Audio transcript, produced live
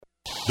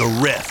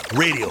The Ref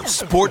Radio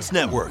Sports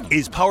Network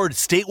is powered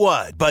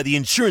statewide by the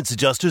insurance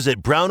adjusters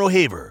at Brown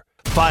O'Haver.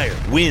 Fire,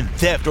 wind,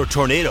 theft, or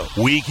tornado,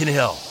 we can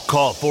help.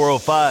 Call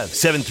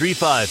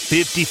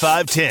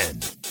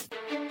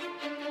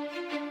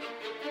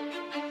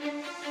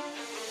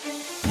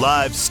 405-735-5510.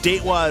 Live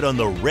statewide on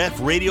the Ref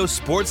Radio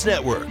Sports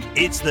Network,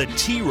 it's the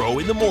T-Row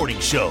in the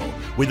Morning Show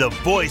with the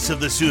voice of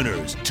the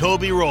Sooners,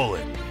 Toby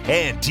Rowland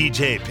and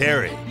TJ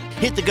Perry.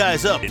 Hit the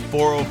guys up at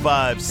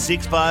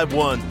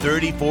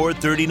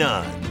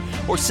 405-651-3439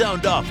 or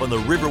sound off on the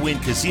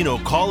Riverwind Casino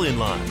call-in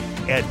line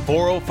at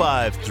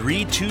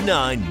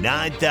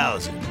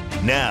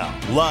 405-329-9000. Now,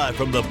 live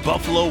from the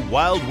Buffalo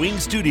Wild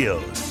Wings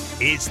Studios,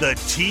 it's the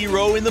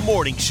T-Row in the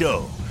Morning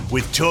Show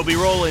with Toby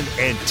Rowland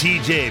and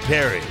TJ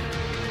Perry.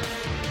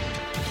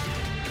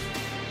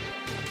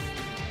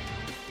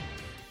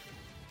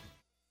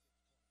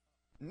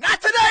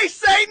 Not today,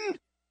 Satan!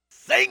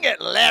 Sing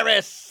it,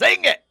 Larry,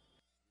 sing it!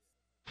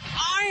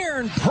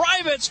 Iron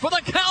Privates for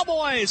the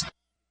Cowboys!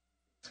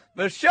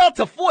 Michelle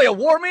Tafoya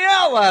wore me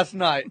out last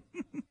night.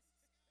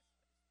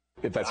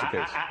 If that's the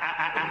case.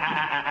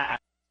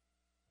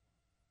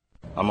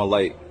 I'm a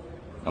light.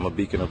 I'm a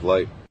beacon of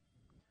light.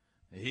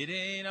 It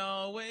ain't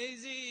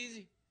always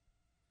easy.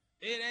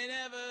 It ain't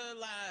ever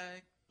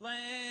like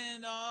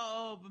planned,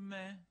 oh, but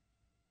man,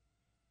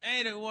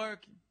 ain't it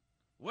working?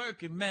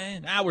 Working,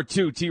 man. Hour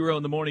 2, T-Row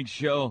in the Morning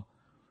Show.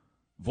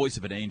 Voice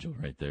of an angel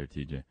right there,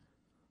 TJ.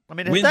 I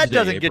mean, if Wednesday, that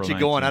doesn't April get you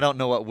going, 19th. I don't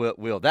know what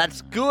will.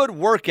 That's good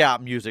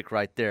workout music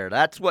right there.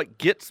 That's what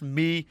gets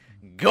me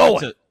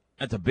going.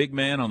 That's a big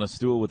man on a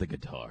stool with a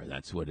guitar.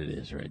 That's what it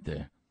is right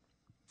there.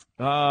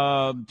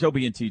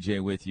 Toby and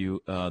TJ with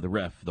you. The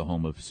Ref, the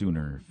home of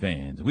Sooner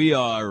fans. We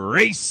are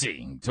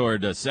racing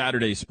toward a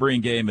Saturday spring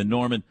game in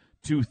Norman.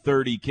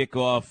 2:30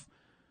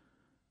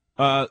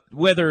 kickoff.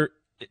 Weather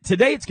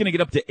today, it's going to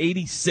get up to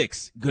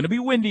 86. Going to be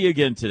windy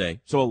again today.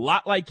 So a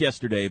lot like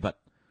yesterday, but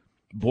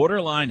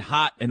borderline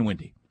hot and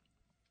windy.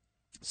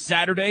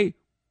 Saturday,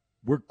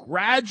 we're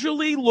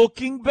gradually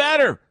looking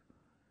better.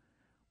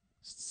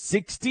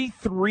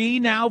 63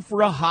 now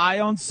for a high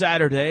on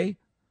Saturday.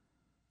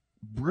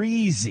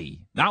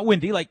 Breezy. Not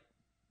windy, like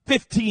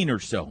 15 or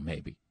so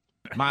maybe.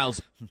 Miles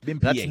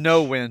MPH. That's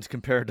no winds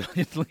compared to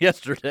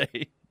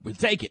yesterday. We'll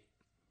take it.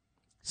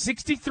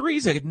 63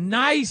 is a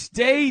nice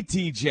day,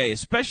 TJ,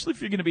 especially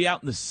if you're going to be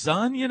out in the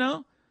sun, you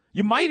know.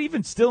 You might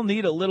even still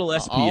need a little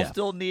SPF. I'll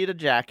still need a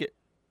jacket.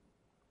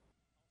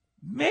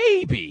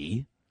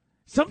 Maybe.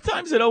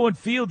 Sometimes at Owen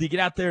Field, you get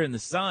out there in the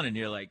sun and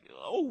you're like,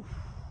 oh,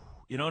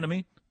 you know what I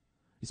mean?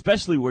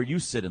 Especially where you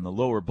sit in the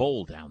lower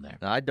bowl down there.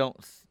 I don't.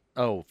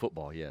 Oh,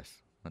 football, yes.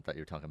 I thought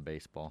you were talking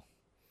baseball.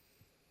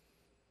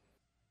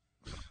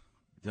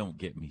 Don't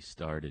get me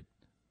started.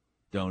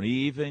 Don't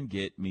even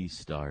get me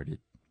started.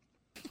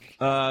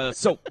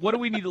 So what do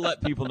we need to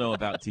let people know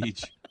about,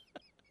 Teach?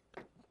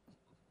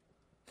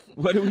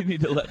 What do we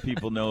need to let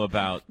people know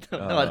about?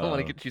 No, I don't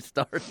want to get you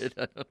started.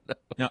 I don't know.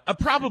 Now,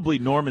 probably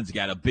Norman's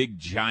got a big,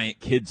 giant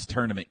kids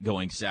tournament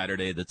going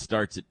Saturday that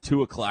starts at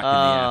 2 o'clock in the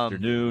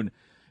afternoon,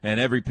 and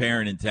every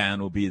parent in town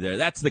will be there.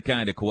 That's the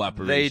kind of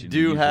cooperation They we do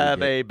usually have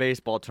get. a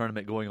baseball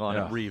tournament going on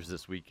Yeah. at Reeves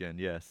this weekend,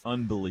 yes.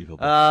 Unbelievable.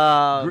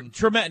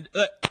 Tremendous.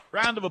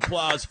 Round of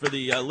applause for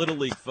the Little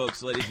League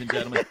folks, ladies and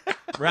gentlemen.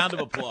 Round of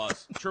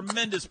applause.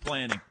 Tremendous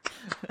planning.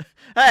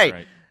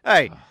 Hey, All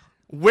right.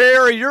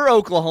 Where are your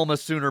Oklahoma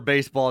Sooner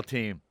baseball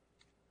team?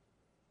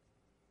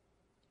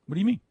 What do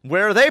you mean?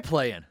 Where are they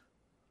playing?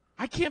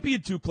 I can't be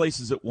in two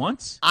places at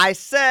once. I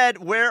said,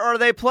 where are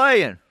they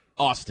playing?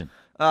 Austin.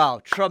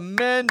 Oh,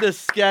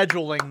 tremendous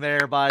scheduling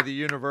there by the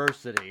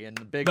university in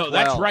the Big 12. No,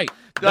 that's right.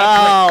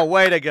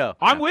 Way to go.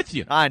 I'm with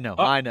you. I know.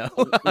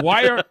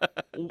 Why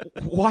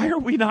are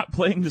we not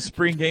playing the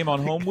spring game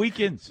on home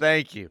weekends?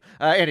 Thank you.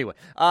 Anyway,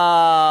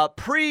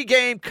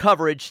 pre-game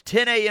coverage,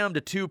 10 a.m.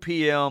 to 2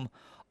 p.m.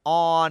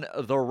 on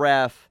the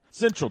Ref.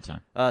 Central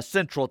time.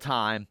 Central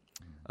time.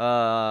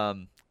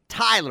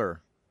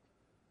 Tyler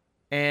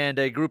and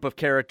a group of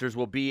characters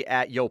will be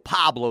at Yo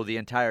Pablo the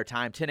entire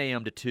time, 10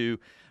 a.m. to 2.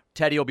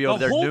 Teddy will be over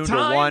there noon to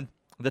 1.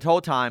 The whole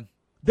time.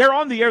 They're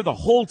on the air the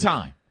whole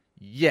time.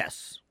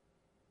 Yes.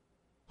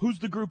 Who's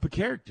the group of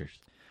characters?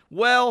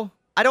 Well,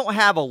 I don't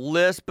have a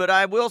list, but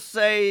I will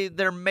say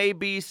there may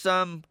be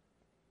some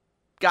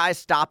guys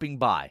stopping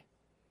by.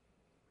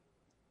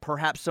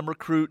 Perhaps some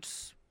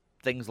recruits,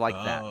 things like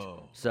that.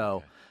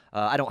 So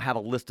I don't have a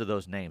list of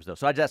those names, though.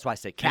 So that's why I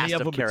say cast Any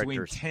of them characters.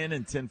 between 10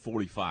 and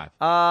 10:45.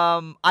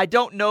 I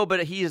don't know,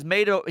 but he's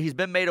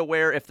been made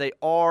aware if they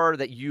are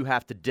that you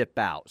have to dip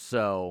out.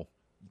 So,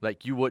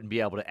 like, you wouldn't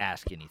be able to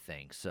ask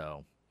anything.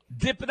 So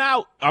Dipping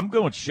out. I'm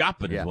going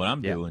shopping is what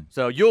I'm doing.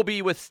 So you'll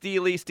be with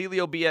Steely. Steely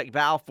will be at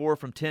Balfour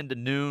from 10 to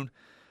noon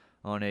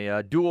on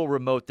a dual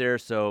remote there.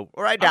 So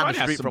right down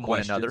the street from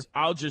one another.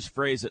 I'll just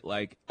phrase it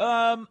like,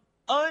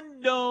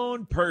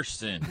 unknown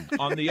person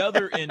on the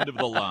other end of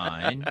the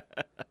line.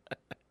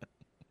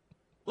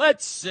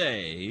 Let's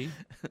say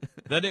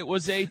that it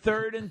was a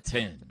 3rd and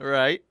 10.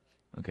 Right.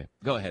 Okay,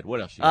 go ahead.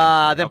 What else you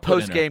got? Then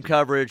post-game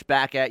coverage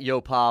back at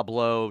Yo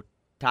Pablo,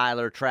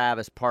 Tyler,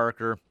 Travis,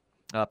 Parker.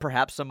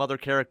 Perhaps some other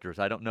characters.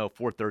 I don't know,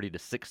 4:30 to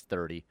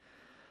 6:30.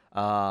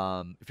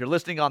 If you're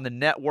listening on the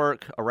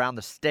network around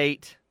the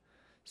state,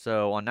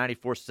 so on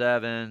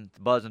 94.7, The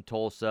Buzz in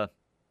Tulsa,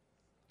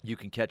 you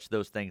can catch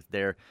those things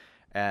there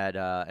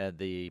at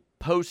the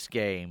post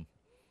game.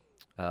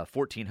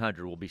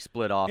 1400 will be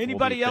split off.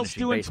 Anybody else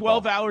doing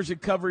baseball. 12 hours of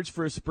coverage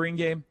for a spring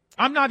game?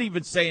 I'm not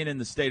even saying in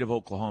the state of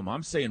Oklahoma.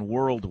 I'm saying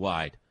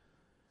worldwide.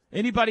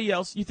 Anybody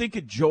else? You think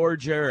of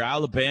Georgia or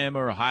Alabama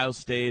or Ohio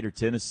State or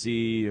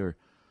Tennessee or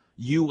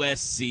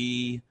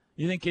USC?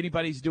 You think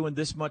anybody's doing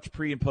this much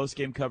pre- and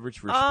post-game coverage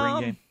for a spring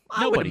game?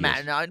 Nobody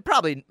is. No,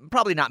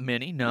 probably not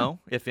many, no,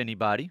 if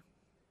anybody.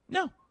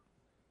 No.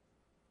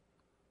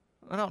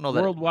 I don't know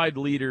that. Worldwide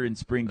leader in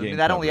spring game.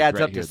 That only adds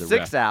right up to here, the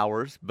 6 ref.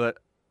 hours, but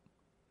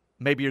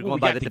maybe you're Well, going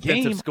we by got the the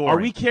defensive game. scoring.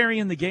 Are we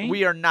carrying the game?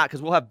 We are not,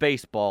 because we'll have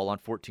baseball on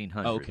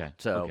 1400. Oh, okay.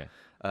 So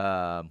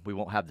Okay. we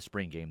won't have the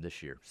spring game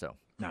this year. So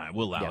All right,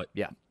 we'll allow it.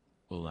 Yeah.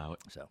 We'll allow it.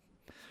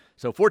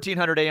 So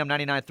 1400 AM,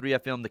 99.3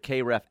 FM, the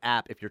KREF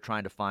app if you're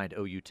trying to find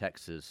OU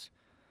Texas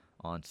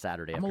on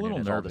Saturday I'm a afternoon little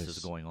as all this nervous.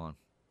 is going on.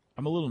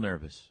 I'm a little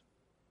nervous.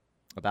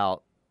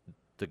 About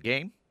the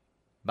game?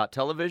 About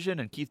television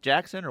and Keith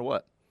Jackson or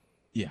what?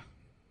 Yeah.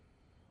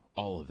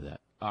 All of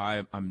that.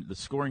 I'm the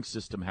scoring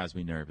system has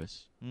me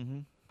nervous. Mm-hmm.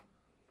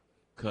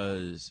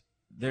 Because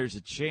there's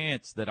a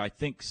chance that I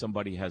think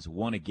somebody has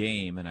won a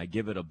game and I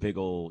give it a big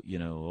old,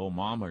 oh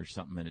mama or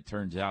something, and it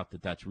turns out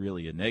that that's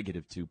really a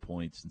negative 2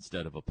 points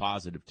instead of a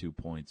positive 2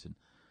 points, and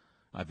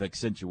I've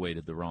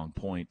accentuated the wrong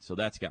point, so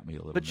that's got me a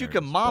little But you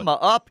nervous. can mama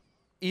up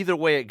either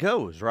way it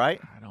goes,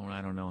 right? I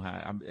don't know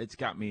how. It's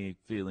got me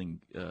feeling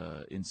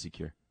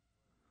insecure.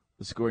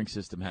 The scoring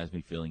system has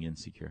me feeling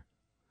insecure.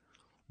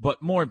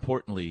 But more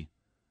importantly,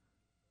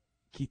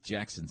 Keith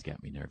Jackson's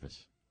got me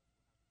nervous.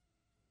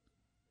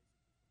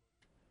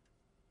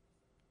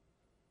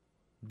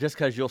 Just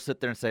because you'll sit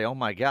there and say, oh,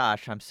 my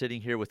gosh, I'm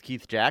sitting here with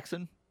Keith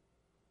Jackson?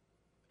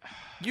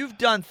 You've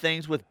done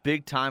things with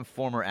big-time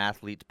former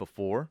athletes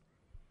before.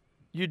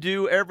 You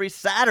do every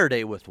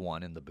Saturday with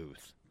one in the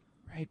booth.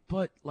 Right,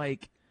 but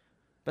like...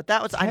 But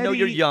that was, I know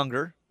you're Teddy-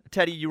 younger.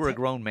 Teddy, you were a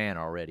grown man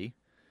already.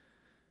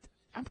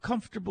 I'm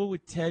comfortable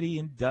with Teddy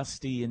and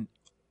Dusty, and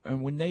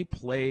when they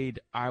played,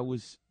 I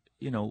was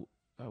You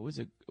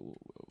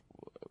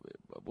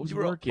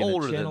were working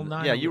older at Channel than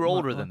 9. Yeah, you were with my-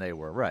 older than they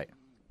were, right.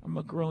 I'm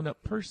a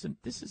grown-up person.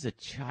 This is a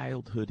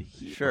childhood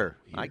hero. Sure,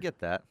 here. I get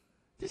that.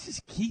 This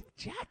is Keith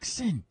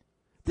Jackson.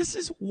 This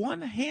is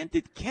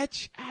one-handed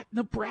catch at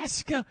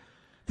Nebraska.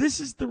 This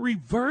is the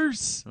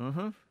reverse.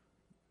 Mm-hmm.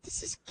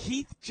 This is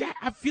Keith Jackson.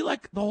 I feel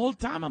like the whole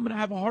time I'm going to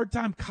have a hard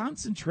time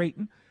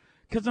concentrating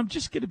because I'm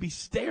just going to be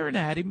staring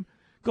at him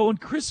going,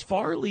 Chris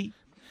Farley,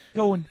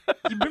 going,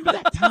 you remember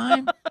that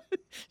time?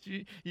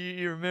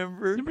 You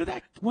remember? Remember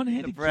that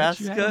one-handed catch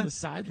you had Nebraska? on the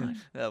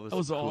sideline? That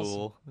was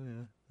cool. awesome.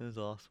 Yeah, that was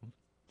awesome.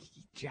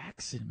 Keith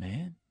Jackson,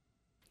 man.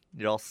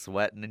 You're all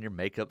sweating and your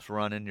makeup's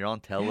running. You're on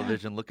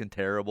television looking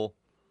terrible.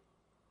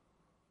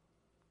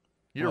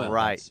 You're Well,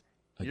 right. that's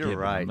a You're given.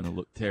 right. I'm going to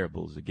look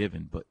terrible as a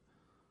given, but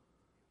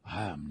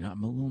I'm a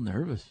little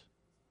nervous.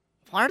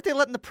 Why aren't they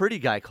letting the pretty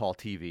guy call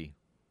TV?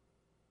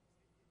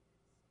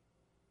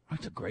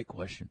 That's a great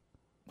question.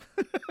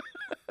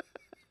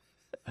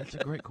 That's a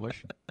great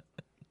question.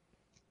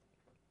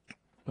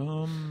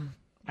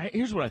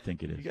 Here's what I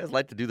think it is. You guys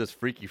like to do this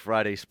Freaky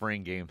Friday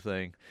spring game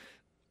thing.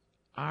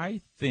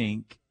 I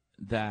think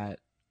that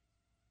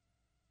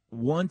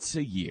once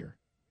a year,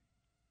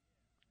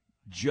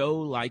 Joe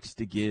likes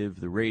to give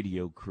the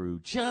radio crew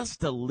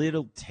just a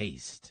little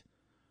taste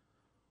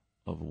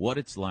of what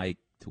it's like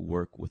to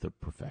work with a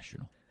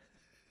professional.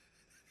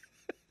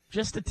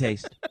 Just a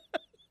taste.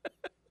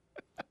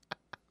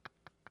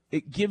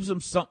 It gives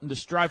them something to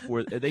strive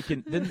for. They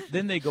can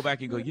then they go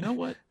back and go, you know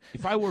what?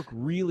 If I work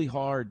really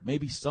hard,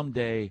 maybe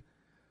someday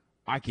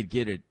I could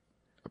get an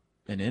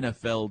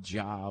NFL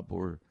job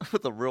or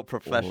With a real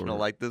professional Or-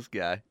 like this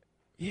guy.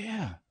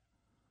 yeah.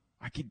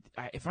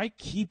 If I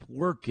keep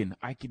working,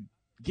 I could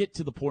get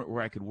to the point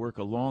where I could work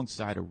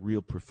alongside a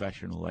real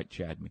professional like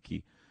Chad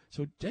McKee.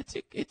 So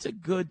it's a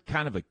good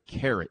kind of a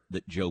carrot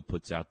that Joe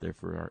puts out there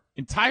for our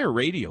entire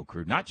radio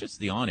crew, not just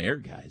the on-air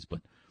guys,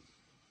 but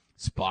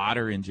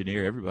spotter,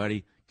 engineer,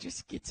 everybody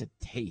just gets a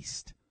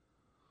taste.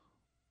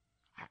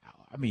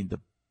 I mean,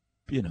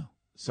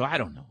 so I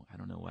don't know. I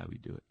don't know why we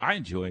do it. I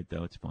enjoy it,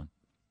 though. It's fun.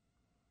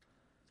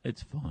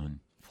 It's fun.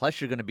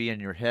 Plus, you're going to be in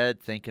your head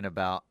thinking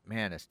about,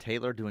 man, is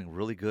Taylor doing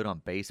really good on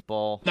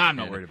baseball? No, I'm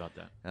not And, worried about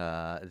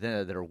that.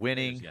 They're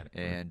winning, Taylor's got it.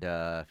 and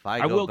if I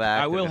I go will-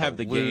 back, I will they're have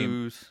gonna the game.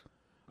 lose.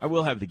 I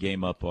will have the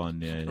game up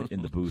on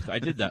in the booth. I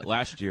did that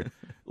last year.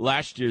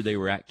 Last year they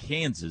were at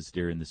Kansas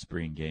during the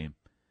spring game,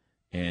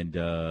 and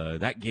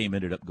that game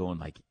ended up going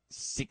like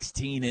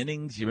 16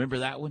 innings. You remember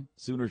that one?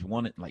 Sooners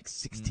won it in like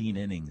 16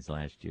 innings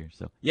last year.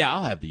 So yeah,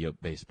 I'll have the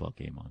baseball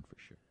game on for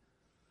sure.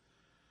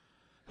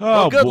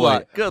 Well, Oh, good boy.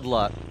 luck. Good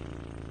luck.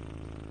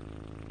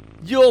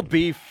 You'll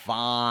be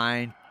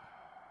fine.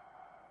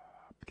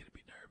 I'm gonna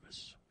be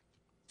nervous.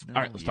 No,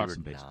 All right, let's talk you're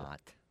some baseball.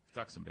 not.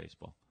 Talk some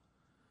baseball.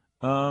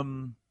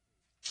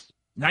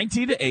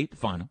 19-8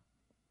 final.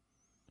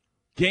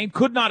 Game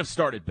could not have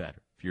started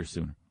better if you're a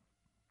Sooner.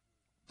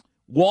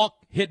 Walk,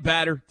 hit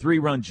batter,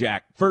 3-run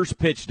jack. First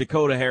pitch,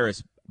 Dakota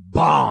Harris,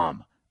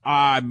 bomb.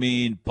 I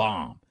mean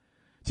bomb.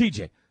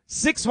 TJ,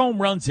 6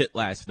 home runs hit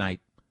last night.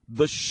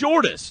 The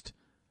shortest,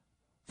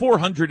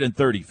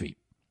 430 feet.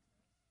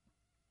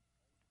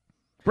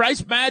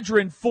 Bryce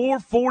Madron,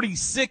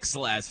 446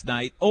 last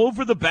night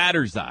over the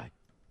batter's eye.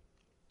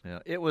 Yeah,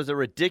 it was a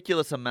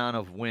ridiculous amount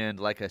of wind,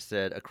 like I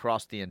said,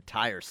 across the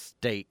entire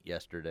state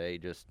yesterday.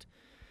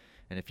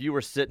 And if you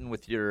were sitting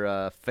with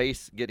your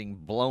face getting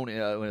blown, when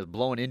it was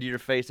blowing into your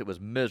face, it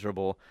was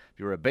miserable. If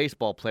you were a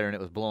baseball player and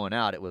it was blowing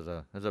out, it was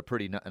a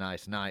pretty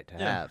nice night to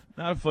have.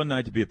 Not a fun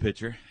night to be a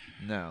pitcher.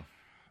 No.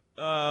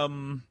 I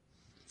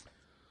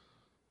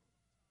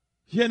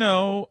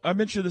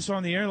mentioned this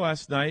on the air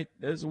last night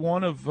as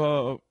one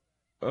of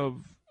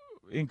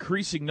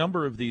increasing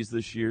number of these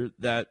this year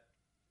that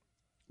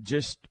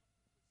just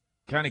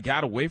kind of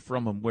got away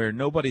from them, where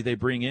nobody they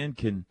bring in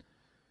can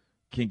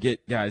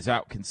get guys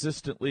out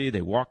consistently.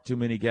 They walk too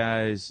many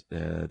guys.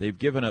 They've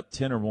given up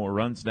 10 or more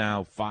runs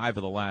now, 5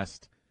 of the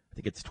last, I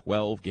think it's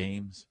 12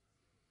 games.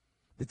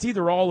 It's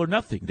either all or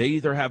nothing. They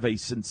either have a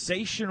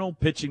sensational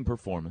pitching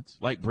performance,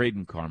 like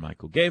Braden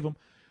Carmichael gave them,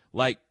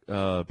 like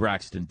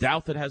Braxton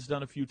Douthit has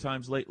done a few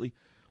times lately,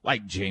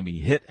 like Jamie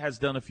Hitt has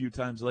done a few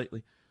times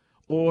lately,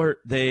 or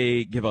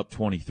they give up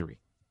 23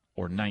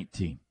 or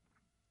 19.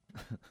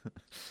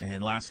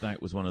 And last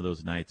night was one of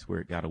those nights where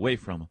it got away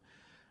from them.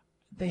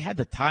 They had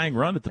the tying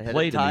run at the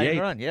plate in the 8th.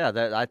 Run. Yeah,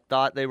 I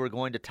thought they were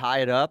going to tie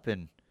it up,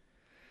 and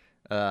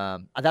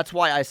that's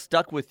why I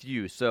stuck with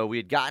you. So we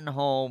had gotten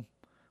home,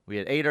 we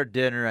had ate our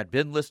dinner, I'd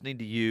been listening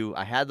to you,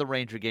 I had the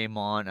Ranger game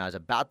on, and I was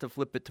about to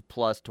flip it to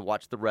plus to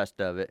watch the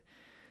rest of it.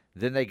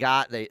 Then they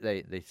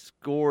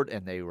scored,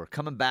 and they were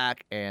coming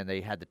back, and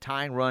they had the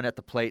tying run at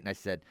the plate, and I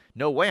said,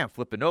 no way I'm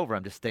flipping over.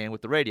 I'm just staying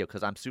with the radio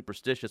because I'm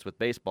superstitious with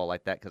baseball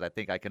like that because I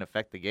think I can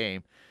affect the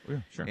game. Yeah,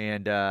 sure.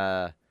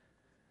 And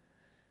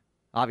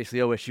obviously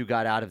OSU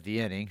got out of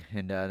the inning,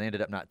 and they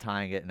ended up not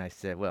tying it, and I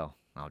said, well,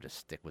 I'll just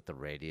stick with the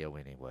radio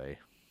anyway.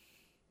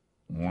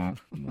 I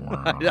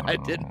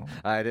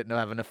didn't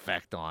have an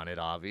effect on it,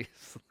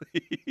 obviously.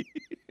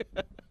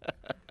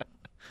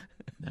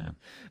 No.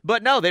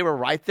 But no, they were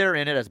right there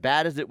in it, as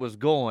bad as it was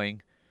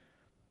going.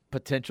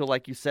 Potential,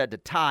 like you said, to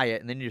tie it,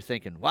 and then you're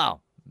thinking,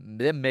 wow,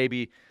 then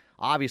maybe,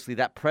 obviously,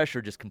 that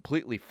pressure just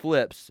completely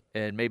flips,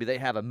 and maybe they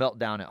have a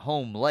meltdown at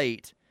home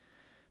late,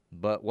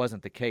 but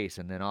wasn't the case.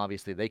 And then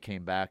obviously they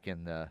came back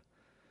in the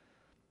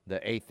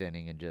 8th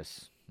inning and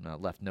just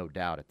left no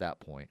doubt at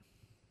that point.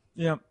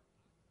 Yeah.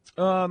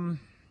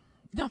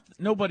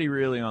 Nobody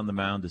really on the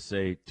mound to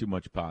say too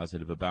much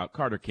positive about.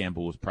 Carter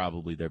Campbell was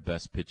probably their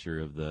best pitcher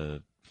of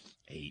the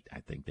 8, I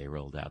think they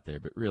rolled out there,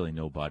 but really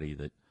nobody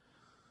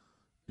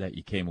that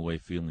you came away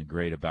feeling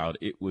great about.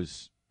 It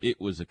was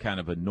a kind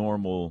of a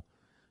normal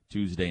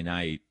Tuesday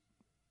night,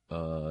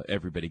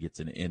 everybody gets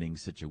an inning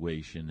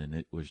situation, and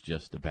it was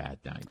just a bad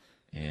night.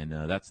 And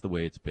that's the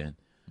way it's been.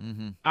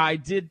 Mm-hmm. I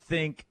did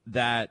think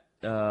that,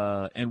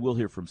 and we'll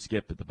hear from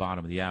Skip at the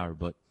bottom of the hour,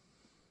 but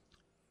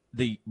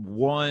the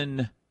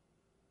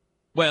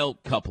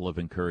couple of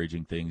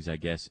encouraging things, I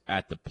guess,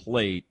 at the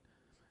plate.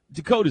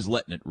 Dakota's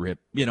letting it rip.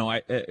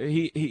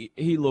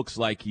 He looks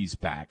like he's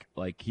back.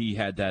 Like he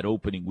had that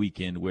opening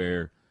weekend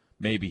where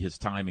maybe his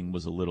timing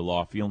was a little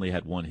off. He only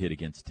had 1 hit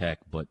against Tech,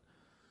 but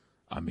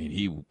I mean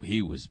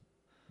he was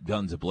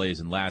guns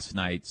a-blazing last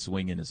night,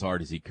 swinging as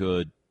hard as he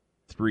could.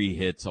 3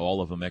 hits,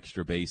 all of them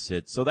extra base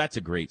hits. So that's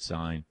a great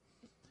sign.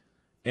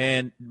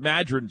 And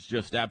Madron's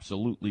just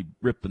absolutely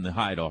ripping the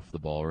hide off the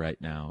ball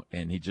right now,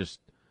 and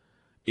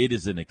it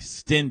is an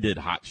extended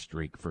hot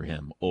streak for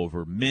him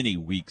over many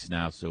weeks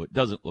now, so it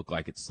doesn't look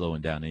like it's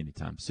slowing down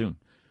anytime soon.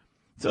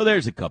 So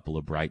there's a couple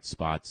of bright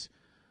spots.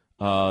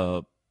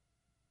 One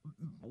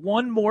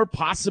more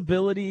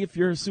possibility, if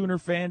you're a Sooner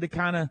fan, to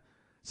kind of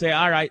say,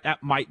 all right,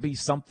 that might be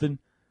something.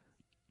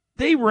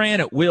 They ran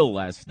at will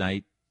last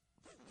night.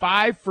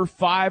 5 for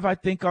 5, I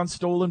think, on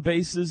stolen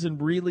bases, and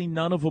really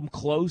none of them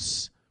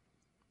close,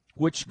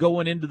 which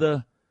going into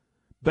the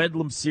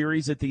Bedlam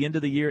series at the end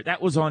of the year,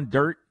 that was on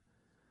dirt.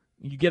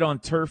 You get on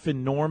turf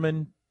in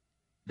Norman,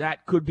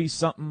 that could be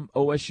something.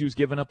 OSU's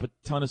given up a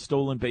ton of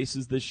stolen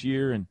bases this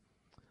year, and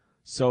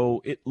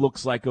so it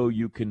looks like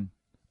OU can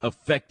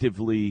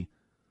effectively,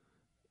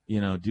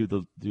 do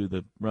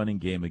the running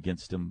game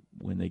against them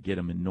when they get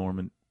them in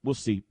Norman. We'll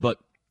see, but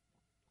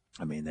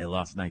I mean they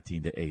lost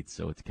 19-8,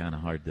 so it's kind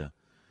of hard to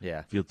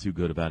feel too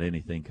good about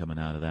anything coming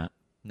out of that.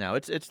 No,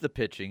 it's the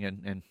pitching,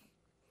 and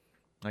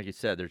like you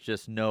said, there's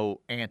just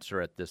no answer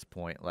at this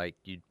point. Like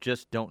you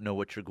just don't know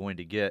what you're going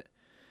to get.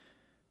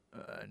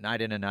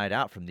 Night in and night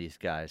out from these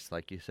guys.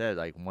 Like you said,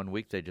 like 1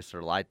 week they just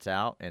are lights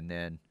out, and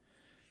then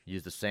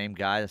use the same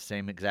guy, the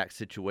same exact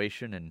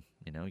situation, and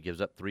he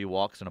gives up 3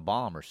 walks and a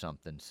bomb or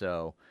something.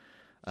 So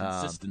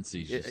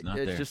consistency's just not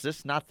there. It's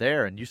just not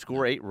there. And you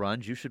score 8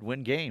 runs, you should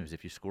win games.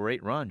 If you score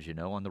 8 runs,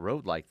 on the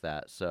road like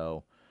that.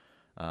 So,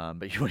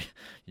 but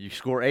you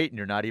score 8 and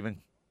you're not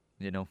even,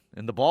 in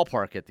the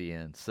ballpark at the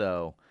end.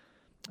 So,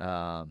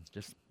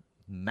 just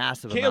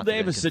massive Cale amounts of Davis'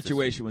 inconsistency.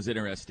 situation was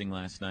interesting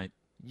last night.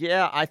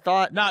 Yeah, I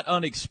thought. Not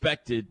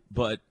unexpected,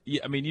 but,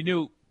 I mean, you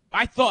knew.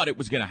 I thought it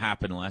was going to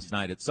happen last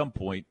night at some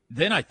point.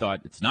 Then I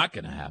thought it's not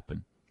going to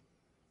happen.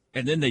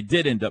 And then they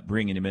did end up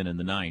bringing him in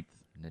the ninth.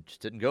 And it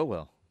just didn't go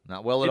well.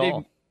 Not well at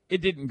all.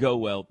 It didn't go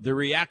well. The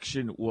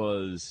reaction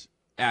was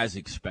as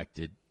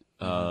expected.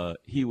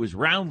 He was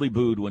roundly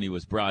booed when he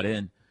was brought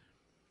in.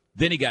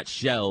 Then he got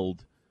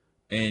shelled,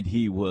 and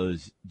he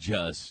was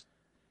just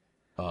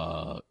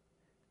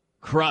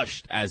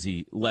crushed as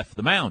he left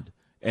the mound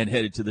and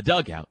headed to the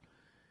dugout.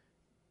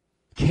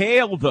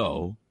 Cale,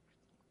 though,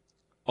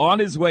 on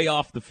his way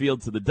off the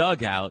field to the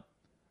dugout,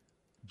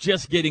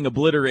 just getting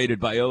obliterated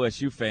by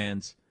OSU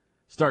fans,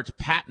 starts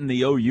patting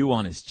the OU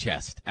on his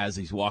chest as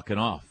he's walking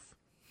off,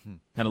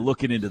 kind of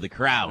looking into the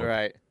crowd.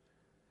 Right.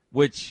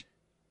 Which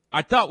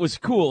I thought was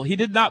cool. He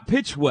did not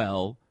pitch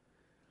well,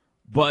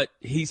 but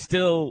he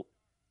still,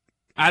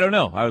 I don't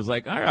know. I was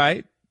like, all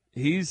right,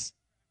 he's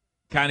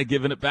kind of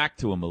giving it back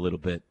to him a little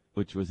bit,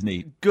 which was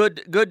neat.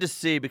 Good to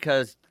see,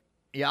 because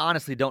you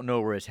honestly don't know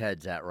where his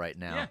head's at right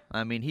now. Yeah.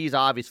 I mean, he's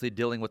obviously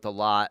dealing with a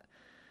lot.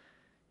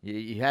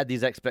 You had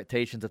these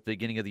expectations at the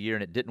beginning of the year,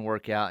 and it didn't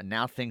work out, and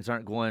now things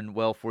aren't going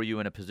well for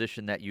you in a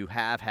position that you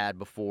have had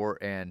before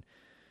and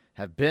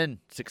have been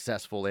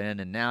successful in,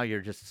 and now you're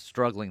just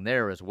struggling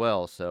there as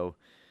well. So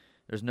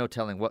there's no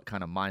telling what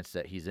kind of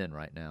mindset he's in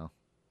right now.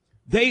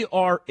 They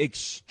are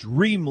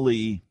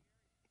extremely,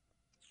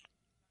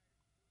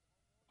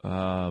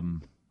 try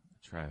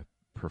a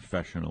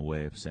professional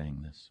way of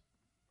saying this.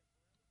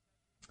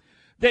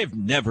 They've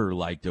never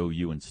liked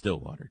OU and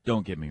Stillwater.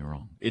 Don't get me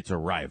wrong. It's a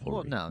rivalry.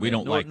 Well, no, we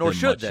don't like nor them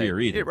should much they. here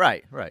either. Yeah,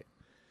 right.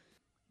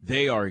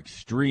 They are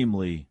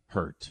extremely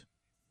hurt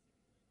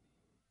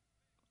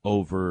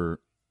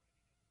over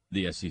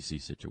the SEC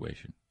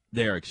situation.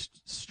 They are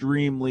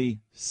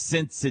extremely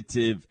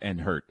sensitive and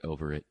hurt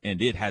over it,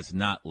 and it has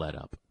not let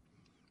up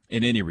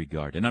in any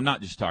regard. And I'm not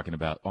just talking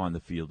about on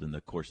the field in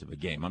the course of a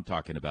game. I'm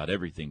talking about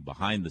everything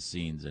behind the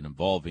scenes and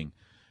involving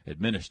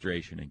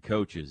administration and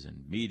coaches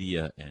and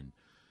media and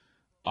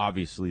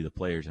obviously the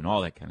players and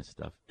all that kind of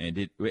stuff.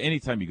 And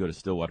anytime you go to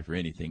Stillwater for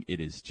anything,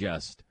 it is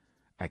just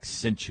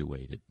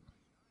accentuated.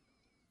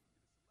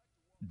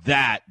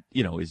 That,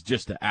 is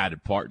just an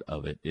added part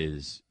of it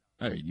is,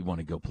 you want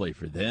to go play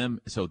for them.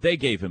 So they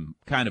gave him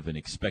kind of an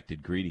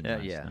expected greeting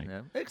last night.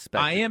 Yeah.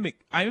 Expected.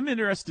 I am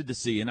interested to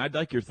see, and I'd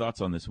like your thoughts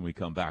on this when we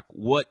come back,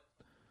 what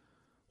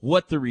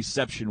the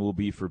reception will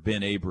be for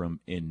Ben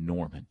Abram in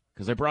Norman.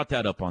 Because I brought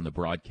that up on the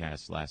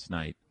broadcast last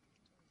night.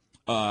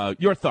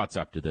 Your thoughts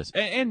after this.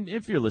 And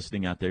if you're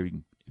listening out there, if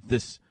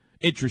this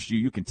interests you,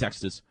 you can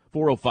text us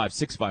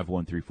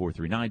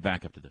 405-651-3439.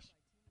 Back after this.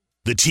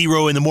 The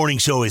T-Row in the Morning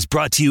Show is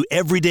brought to you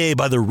every day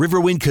by the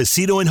Riverwind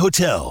Casino and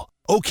Hotel,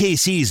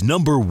 OKC's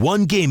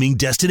 #1 gaming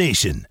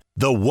destination.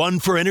 The one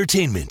for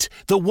entertainment,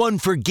 the one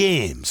for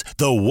games,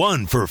 the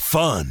one for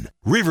fun.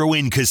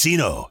 Riverwind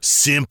Casino,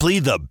 simply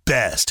the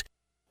best.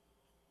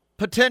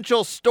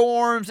 Potential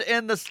storms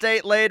in the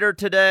state later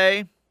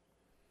today.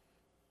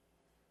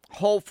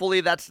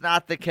 Hopefully that's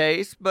not the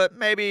case, but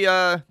maybe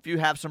if you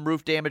have some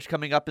roof damage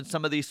coming up in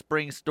some of these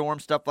spring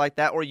storms, stuff like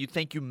that, or you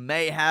think you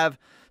may have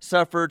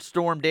suffered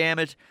storm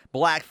damage,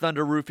 Black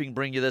Thunder Roofing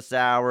bring you this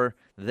hour.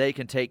 They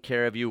can take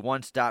care of you.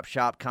 One-stop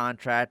shop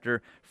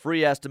contractor,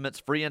 free estimates,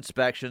 free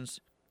inspections.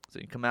 So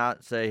you can come out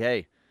and say,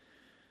 hey,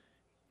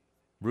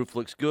 roof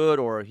looks good,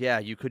 or, yeah,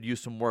 you could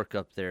use some work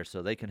up there.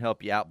 So they can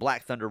help you out.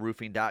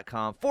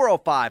 BlackThunderRoofing.com,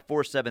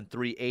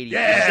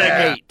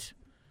 405-473-8278.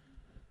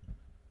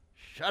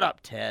 Shut up,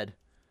 Ted.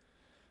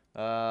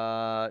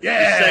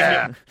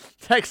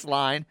 Text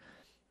line.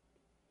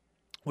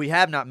 We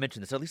have not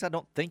mentioned this. At least I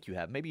don't think you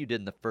have. Maybe you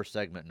did in the first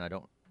segment, and I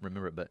don't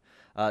remember it. But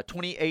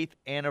 28th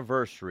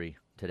anniversary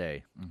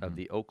today of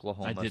the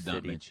Oklahoma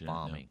City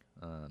bombing.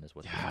 Is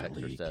what the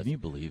texter says. Can you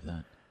believe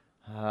that?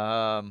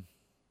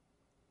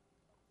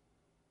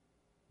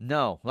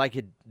 No. Like,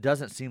 it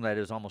doesn't seem like it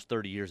was almost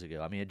 30 years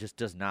ago. I mean, it just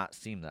does not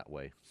seem that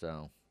way.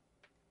 So,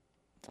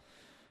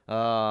 we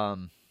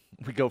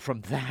go from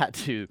that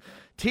to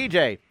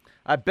TJ.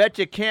 I bet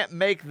you can't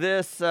make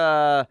this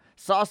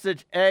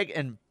sausage, egg,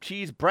 and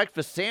cheese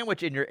breakfast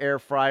sandwich in your air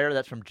fryer.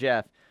 That's from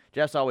Jeff.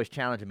 Jeff's always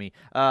challenging me.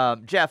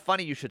 Jeff,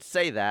 funny you should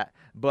say that,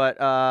 but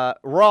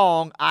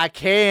wrong. I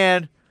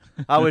can.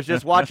 I was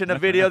just watching a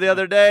video the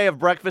other day of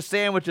breakfast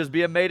sandwiches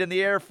being made in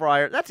the air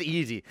fryer. That's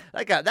easy.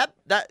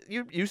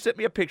 You sent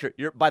me a picture.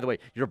 By the way,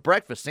 your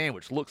breakfast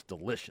sandwich looks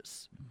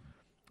delicious.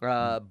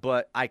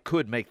 But I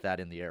could make that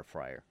in the air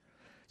fryer.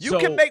 You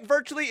can make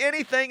virtually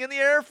anything in the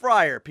air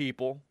fryer,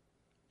 people.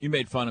 You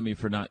made fun of me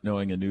for not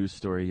knowing a news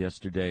story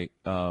yesterday.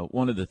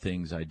 One of the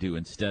things I do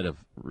instead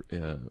of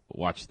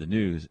watch the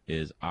news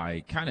is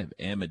I kind of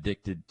am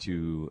addicted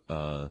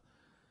to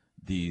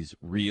these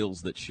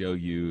reels that show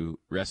you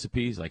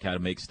recipes, like how to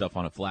make stuff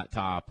on a flat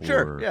top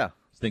or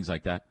things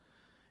like that.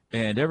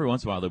 And every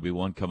once in a while there'll be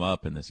one come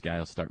up and this guy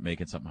will start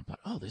making something. I'm like,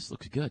 oh, this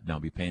looks good. And I'll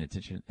be paying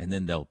attention. And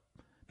then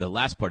the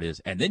last part is,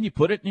 and then you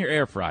put it in your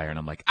air fryer. And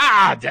I'm like,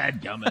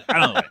 dadgummit. I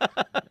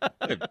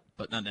don't know.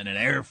 But putting that in an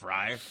air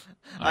fryer.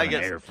 I An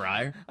air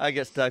fryer. I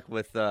get stuck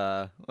with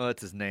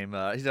what's his name?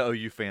 He's an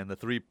OU fan. The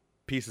 3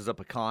 pieces of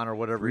pecan or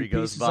whatever 3 he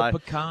goes pieces by. of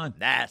pecan.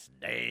 That's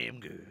damn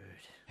good.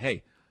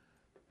 Hey,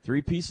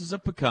 3 pieces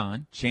of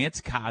pecan.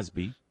 Chance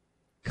Cosby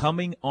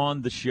coming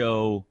on the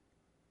show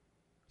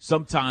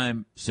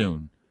sometime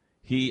soon.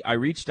 I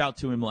reached out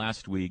to him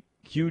last week.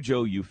 Huge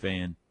OU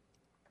fan,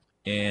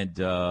 and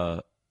I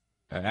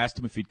asked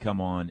him if he'd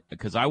come on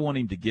because I want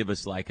him to give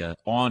us like a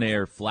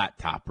on-air flat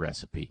top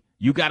recipe.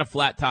 You got a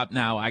flat top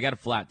now. I got a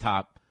flat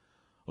top. I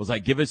was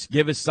like, give us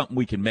something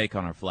we can make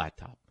on our flat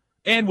top,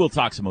 and we'll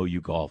talk some OU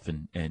golf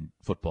and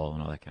football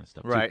and all that kind of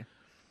stuff. Right.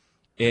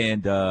 Too.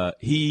 And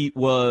he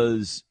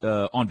was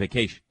on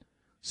vacation,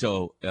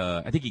 so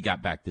I think he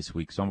got back this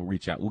week. So I'm gonna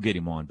reach out. We'll get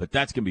him on, but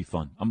that's gonna be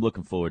fun. I'm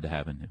looking forward to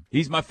having him.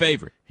 He's my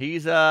favorite.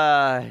 He's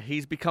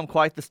become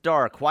quite the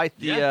star, quite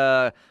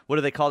the what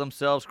do they call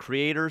themselves?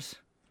 Creators,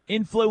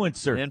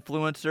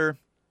 influencer.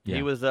 Yeah.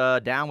 He was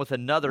down with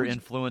another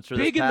influencer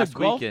this past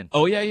weekend.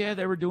 Oh yeah,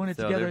 they were doing it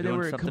together. They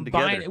were combined.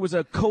 Together. It was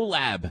a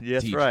collab.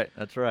 Yes,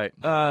 that's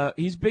right.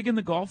 He's big in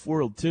the golf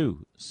world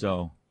too,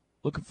 so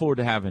looking forward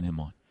to having him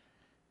on.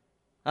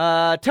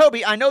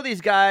 Toby, I know these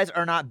guys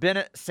are not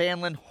Bennett,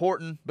 Sandlin,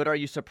 Horton, but are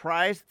you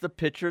surprised the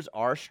pitchers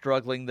are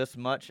struggling this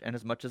much and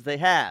as much as they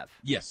have?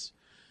 Yes.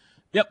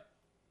 Yep.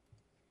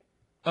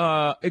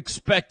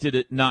 Expected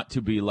it not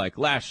to be like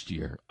last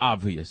year,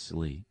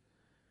 obviously.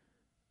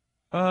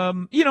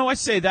 I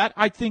say that.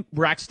 I think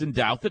Braxton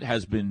Douthit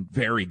has been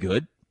very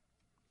good.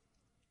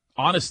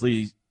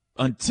 Honestly,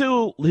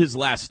 until his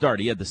last start,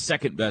 he had the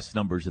second best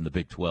numbers in the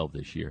Big 12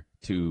 this year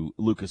to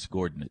Lucas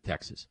Gordon at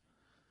Texas.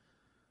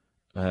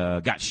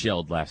 Got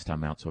shelled last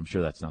time out, so I'm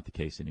sure that's not the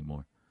case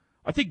anymore.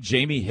 I think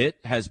Jamie Hitt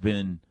has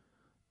been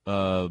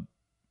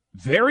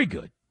very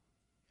good.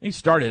 He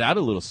started out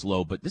a little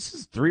slow, but this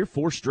is 3 or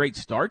 4 straight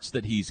starts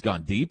that he's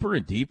gone deeper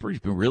and deeper. He's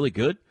been really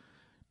good.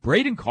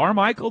 Braden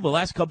Carmichael the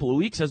last couple of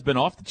weeks has been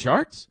off the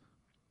charts.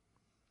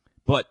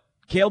 But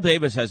Cale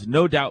Davis has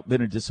no doubt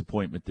been a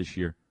disappointment this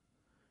year.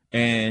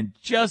 And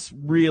just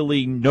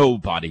really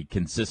nobody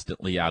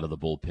consistently out of the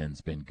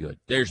bullpen's been good.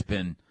 There's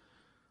been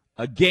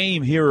a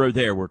game here or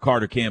there where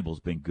Carter Campbell's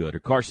been good, or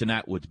Carson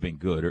Atwood's been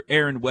good, or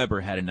Aaron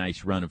Weber had a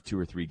nice run of 2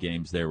 or 3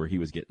 games there where he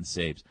was getting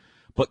saves.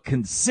 But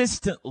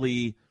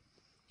consistently,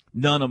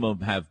 none of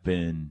them have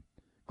been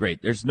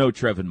great. There's no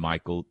Trevin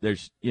Michael.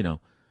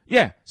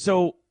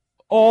 So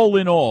all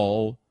in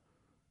all,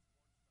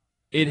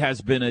 it has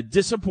been a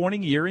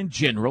disappointing year in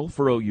general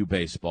for OU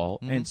baseball,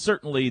 and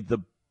certainly the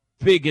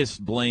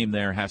biggest blame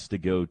there has to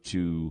go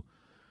to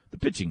the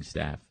pitching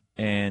staff.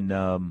 And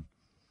on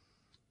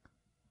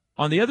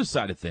the other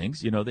side of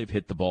things, they've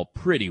hit the ball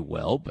pretty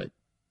well, but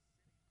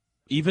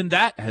even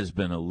that has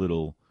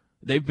been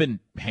they've been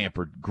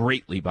hampered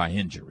greatly by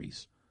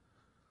injuries.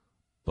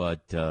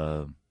 But,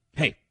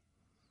 hey,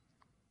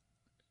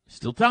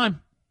 still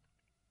time.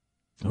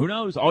 Who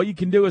knows? All you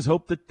can do is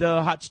hope that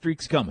the hot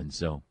streak's coming.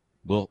 So,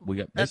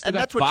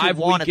 that's what you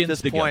want at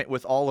this point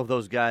with all of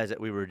those guys that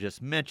we were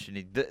just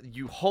mentioning.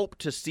 You hope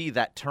to see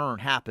that turn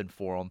happen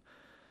for them,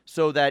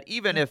 so that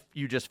even if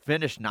you just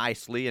finish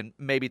nicely and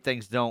maybe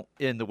things don't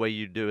end the way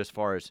you do as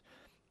far as,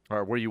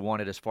 or where you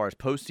want it as far as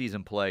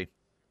postseason play,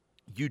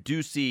 you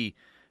do see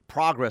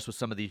progress with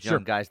some of these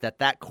young guys,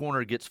 that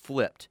corner gets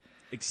flipped.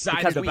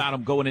 Excited about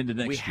them going into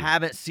next year. We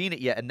haven't seen it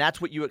yet, and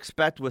that's what you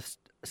expect with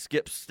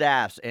Skip's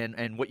staffs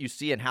and what you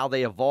see and how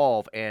they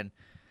evolve. And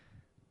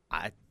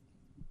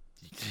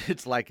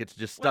it's like it's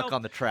just stuck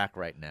on the track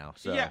right now.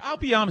 So yeah, I'll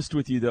be honest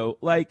with you, though.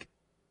 Like,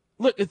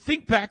 look,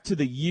 think back to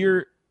the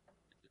year,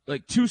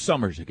 like 2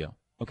 summers ago,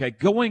 okay,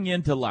 going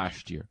into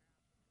last year.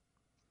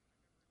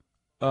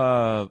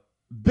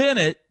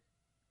 Bennett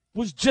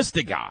was just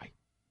a guy.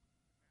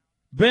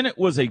 Bennett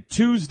was a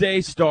Tuesday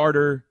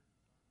starter,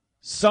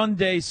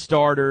 Sunday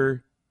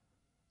starter,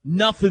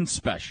 nothing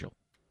special.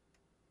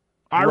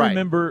 I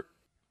remember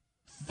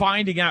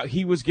finding out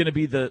he was going to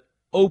be the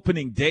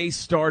opening day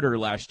starter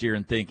last year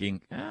and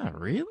thinking,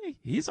 really?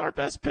 He's our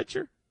best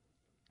pitcher?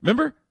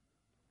 Remember?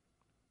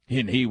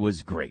 And he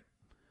was great.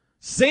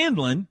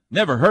 Sandlin,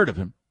 never heard of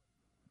him.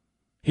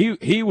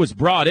 He was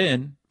brought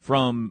in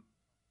from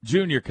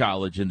junior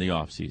college in the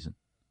offseason.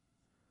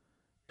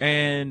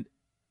 And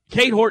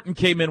Cade Horton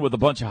came in with a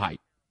bunch of hype,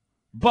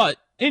 but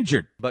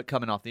injured. But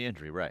coming off the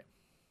injury, right.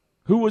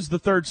 Who was the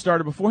third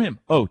starter before him?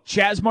 Oh,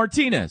 Chaz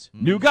Martinez.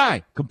 New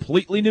guy.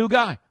 Completely new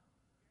guy.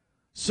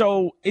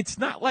 So it's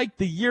not like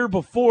the year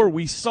before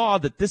we saw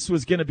that this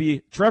was going to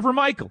be Trevor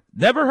Michael.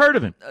 Never heard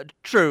of him.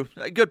 True.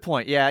 Good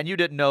point. Yeah, and you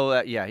didn't know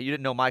that. Yeah, you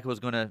didn't know Michael was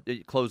going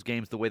to close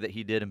games the way that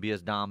he did and be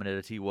as dominant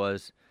as he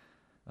was.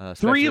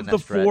 3 of the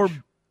 4.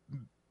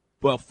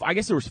 Well, I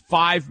guess there was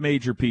 5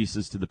 major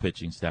pieces to the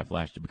pitching staff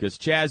last year because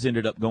Chaz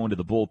ended up going to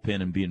the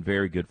bullpen and being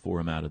very good for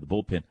him out of the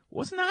bullpen.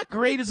 Was not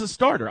great as a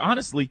starter.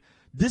 Honestly,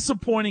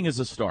 disappointing as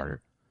a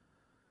starter.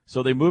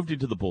 So they moved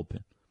into the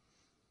bullpen.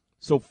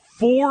 So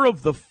 4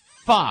 of the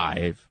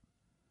 5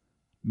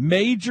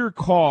 major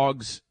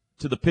cogs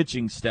to the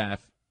pitching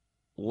staff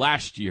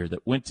last year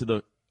that went to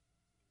the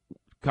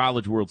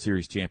College World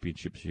Series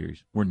Championship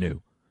Series were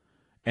new.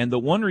 And the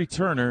one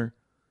returner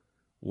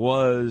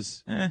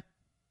was,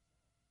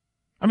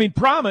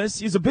 Promise,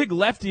 he's a big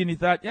lefty, and you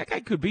thought, that guy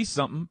could be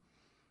something.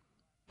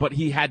 But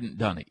he hadn't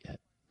done it yet.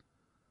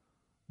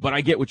 But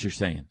I get what you're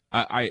saying.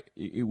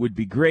 It would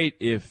be great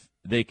if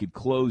they could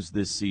close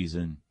this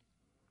season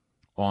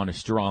on a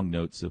strong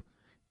note so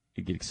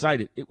you get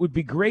excited. It would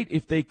be great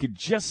if they could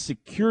just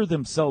secure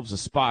themselves a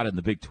spot in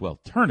the Big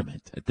 12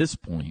 tournament at this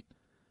point.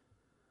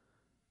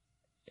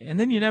 And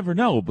then you never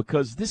know,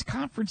 because this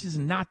conference is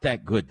not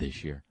that good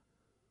this year.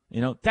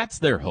 That's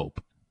their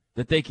hope,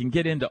 that they can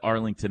get into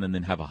Arlington and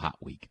then have a hot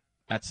week.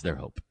 That's their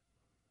hope.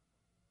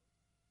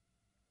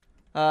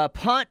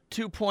 Punt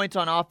 2 points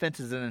on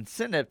offense is an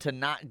incentive to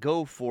not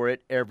go for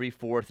it every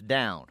fourth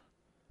down.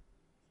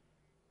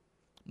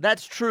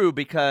 That's true,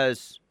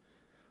 because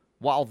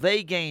while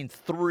they gain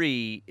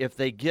 3, if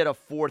they get a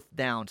fourth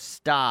down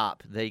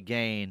stop, they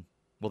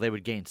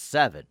would gain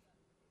 7.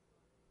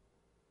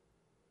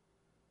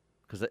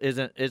 Because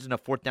isn't a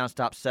fourth down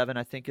stop 7,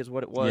 I think is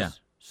what it was? Yeah.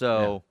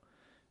 So,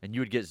 and you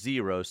would get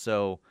 0.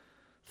 So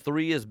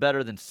 3 is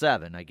better than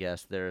 7, I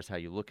guess. There's how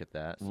you look at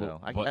that.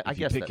 So I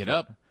guess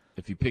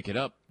if you pick it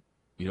up,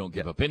 you don't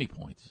give up any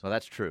points. Well,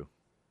 that's true.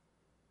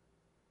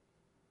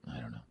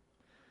 I don't know.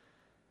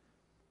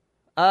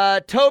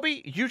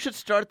 Toby, you should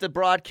start the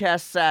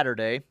broadcast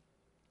Saturday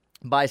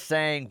by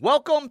saying,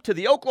 "Welcome to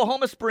the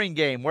Oklahoma spring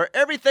game, where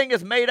everything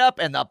is made up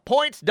and the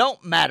points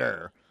don't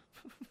matter."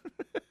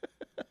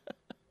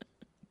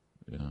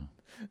 Yeah.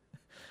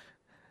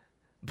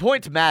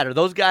 Points matter.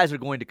 Those guys are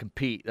going to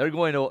compete. They're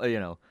going to,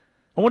 I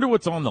wonder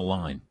what's on the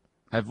line.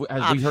 Have we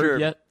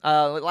heard yet?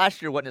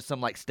 Last year, wasn't it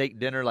some steak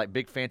dinner,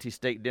 big fancy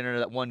steak dinner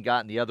that one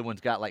got and the other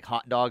one's got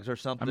hot dogs or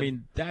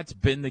something? That's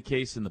been the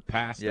case in the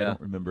past. Yeah. I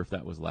don't remember if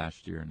that was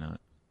last year or not.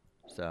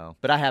 So,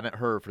 but I haven't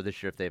heard for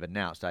this year if they've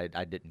announced. I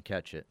didn't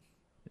catch it.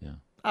 Yeah.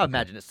 I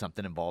imagine it's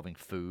something involving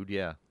food,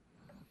 yeah.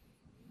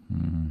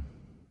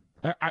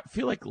 I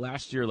feel like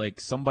last year,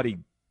 somebody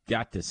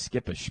got to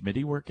skip a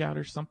Schmitty workout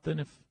or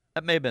something.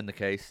 That may have been the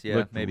case, yeah.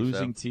 With maybe the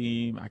losing so.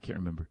 team. I can't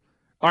remember.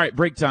 All right,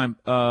 break time.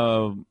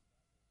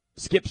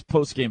 Skip's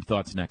post-game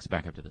thoughts next.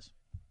 Back after this.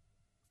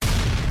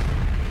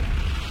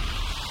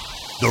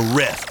 The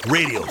Ref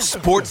Radio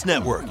Sports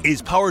Network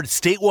is powered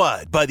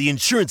statewide by the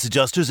insurance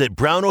adjusters at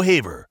Brown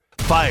O'Haver.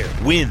 Fire,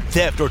 wind,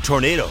 theft, or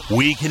tornado,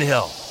 we can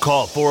help.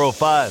 Call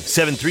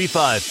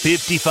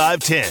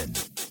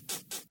 405-735-5510.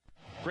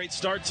 Great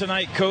start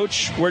tonight,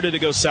 Coach. Where did it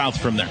go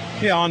south from there?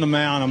 Yeah, on the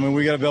mound.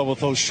 We got to be able to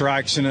throw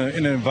strikes in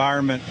an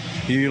environment.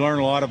 You learn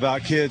a lot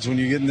about kids when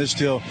you get in this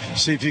deal.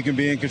 See if you can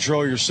be in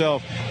control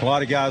yourself. A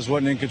lot of guys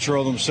wasn't in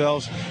control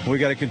themselves. We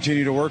got to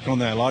continue to work on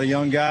that. A lot of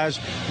young guys.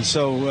 And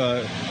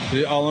so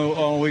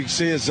all we can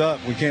see is up.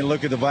 We can't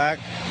look at the back.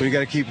 We got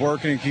to keep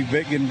working and keep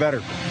getting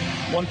better.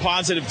 One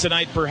positive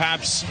tonight,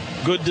 perhaps.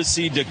 Good to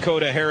see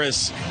Dakota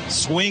Harris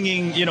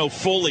swinging,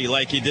 fully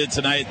like he did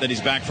tonight, that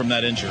he's back from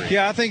that injury.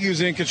 Yeah, I think he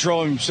was in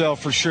control of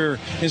himself for sure,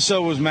 and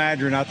so was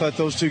Madron. I thought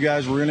those two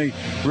guys were really,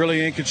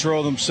 really in control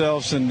of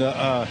themselves. And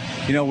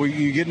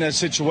you get in that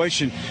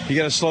situation, you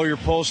got to slow your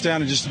pulse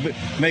down and just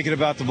make it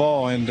about the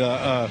ball. And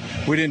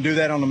we didn't do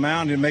that on the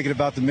mound. Didn't make it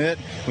about the mitt.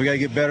 We got to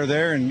get better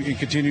there and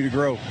continue to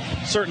grow.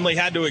 Certainly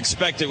had to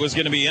expect it was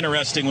going to be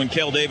interesting when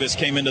Cale Davis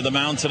came into the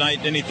mound tonight.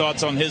 Any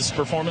thoughts on his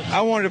performance?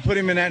 I wanted to put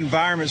him in that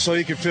environment so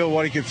he could feel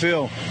what he could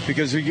feel,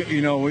 because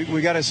he's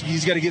got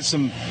to get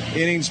some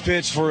innings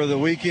pitched for the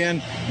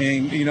weekend,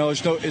 and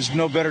it's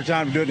no better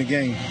time to do it in a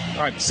game.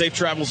 All right, safe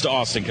travels to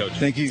Austin, Coach.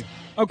 Thank you.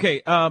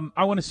 Okay,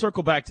 I want to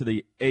circle back to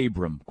the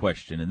Abram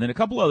question, and then a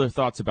couple other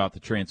thoughts about the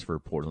transfer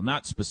portal,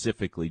 not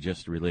specifically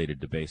just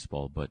related to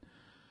baseball, but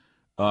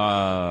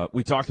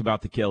we talked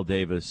about the Cale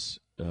Davis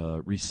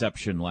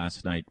reception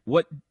last night.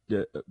 What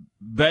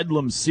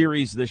Bedlam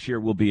series this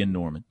year will be in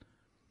Norman.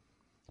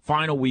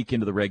 Final week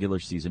into the regular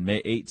season,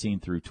 May 18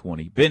 through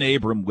 20. Ben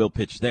Abram will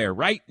pitch there.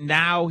 Right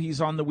now,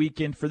 he's on the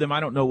weekend for them. I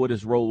don't know what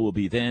his role will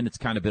be then. It's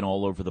kind of been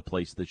all over the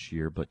place this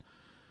year, but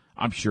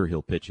I'm sure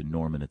he'll pitch in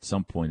Norman at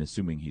some point,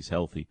 assuming he's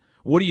healthy.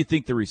 What do you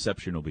think the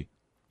reception will be?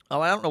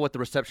 Oh, I don't know what the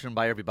reception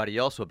by everybody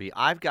else will be.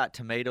 I've got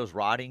tomatoes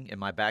rotting in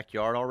my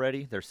backyard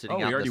already. They're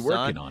sitting out in the sun. You're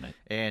already working on it.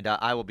 And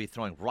I will be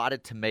throwing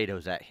rotted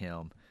tomatoes at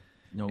him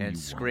and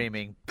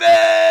screaming,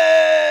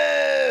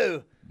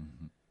 "Boo!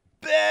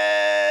 Boo!"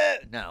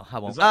 No, I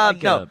won't.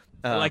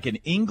 Like an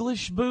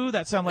English boo?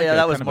 That sounds like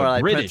that was more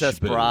like British Princess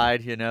boo.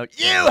 Bride, You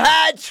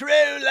had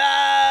true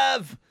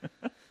love!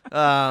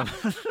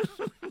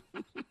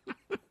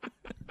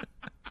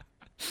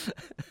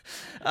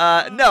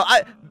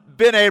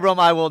 Ben Abram,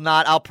 I will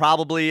not. I'll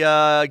probably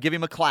give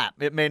him a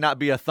clap. It may not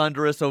be a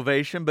thunderous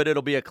ovation, but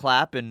it'll be a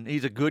clap, and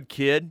he's a good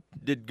kid,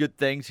 did good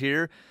things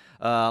here.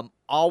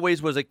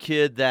 Always was a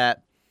kid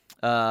that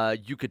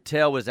you could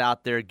tell was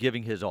out there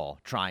giving his all,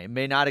 trying.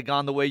 May not have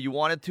gone the way you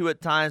wanted to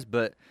at times,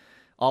 but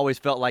always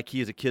felt like he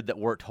is a kid that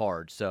worked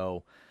hard.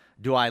 So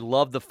do I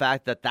love the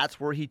fact that that's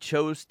where he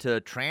chose to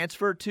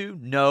transfer to?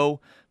 No,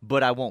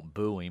 but I won't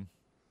boo him.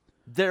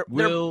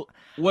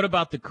 What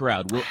about the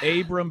crowd? Will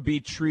Abram be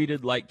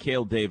treated like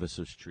Cale Davis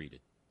was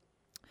treated?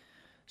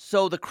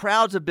 So the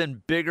crowds have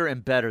been bigger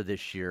and better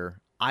this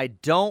year. I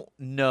don't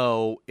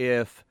know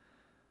if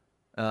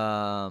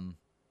 3/4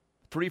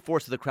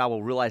 of the crowd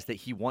will realize that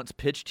he once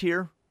pitched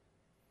here.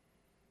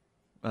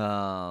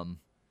 So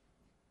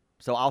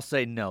I'll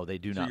say no, they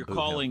do not. You're boo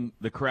calling him.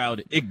 the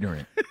crowd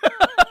ignorant.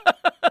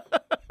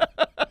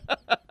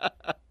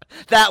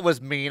 That was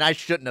mean. I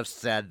shouldn't have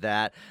said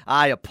that.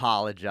 I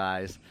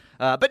apologize.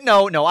 But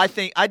no, I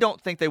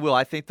don't think they will.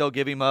 I think they'll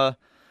give him a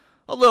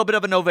little bit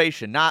of an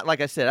ovation. Not,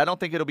 like I said, I don't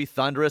think it'll be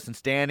thunderous and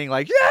standing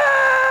like,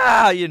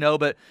 yeah,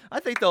 but I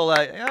think they'll, all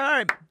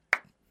right,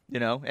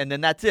 and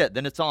then that's it.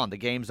 Then it's on. The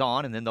game's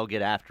on, and then they'll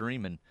get after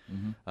him and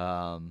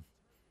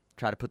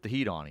try to put the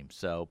heat on him.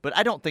 So, but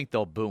I don't think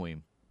they'll boo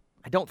him.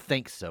 I don't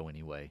think so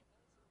anyway.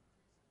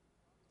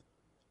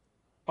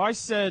 I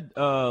said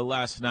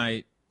last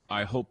night,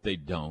 I hope they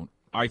don't.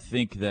 I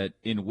think that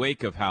in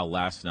wake of how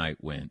last night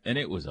went, and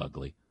it was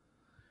ugly,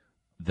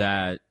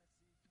 that,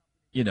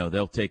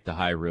 they'll take the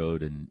high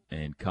road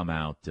and come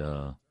out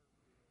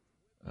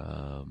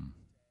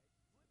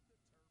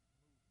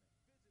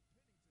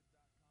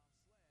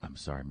I'm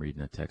sorry, I'm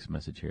reading a text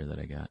message here that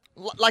I got.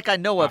 Like I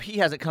know of, he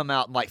hasn't come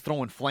out like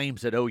throwing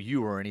flames at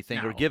OU or anything,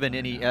 or giving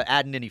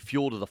adding any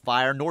fuel to the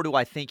fire. Nor do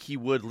I think he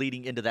would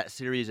leading into that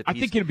series. If I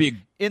think it'd be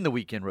in the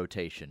weekend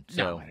rotation.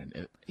 So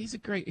he's a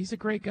great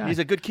guy. He's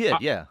a good kid.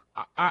 Yeah.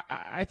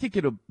 I think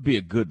it'll be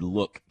a good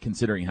look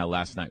considering how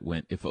last night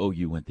went. If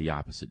OU went the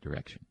opposite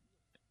direction.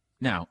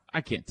 Now I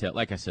can't tell.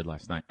 Like I said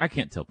last night, I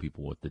can't tell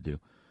people what to do.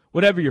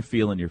 Whatever you're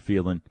feeling, you're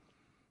feeling.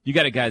 You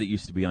got a guy that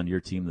used to be on your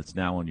team that's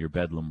now on your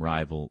Bedlam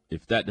rival.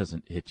 If that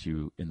doesn't hit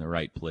you in the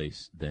right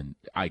place, then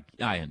I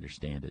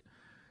understand it.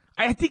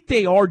 I think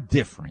they are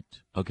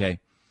different, okay?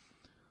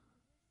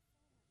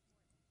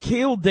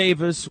 Cale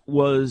Davis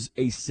was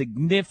a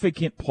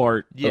significant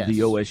part of the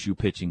OSU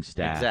pitching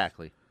staff.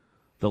 Exactly.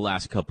 The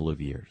last couple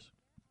of years.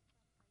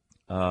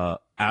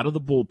 Out of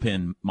the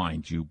bullpen,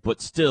 mind you,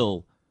 but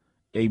still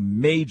a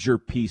major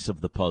piece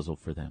of the puzzle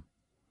for them.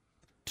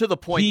 To the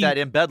point that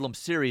in Bedlam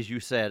series, you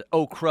said,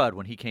 "Oh crud!"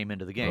 when he came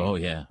into the game. Oh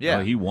yeah,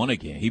 yeah. He won a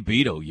game. He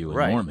beat OU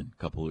in Norman a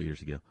couple of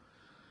years ago.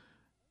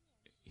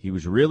 He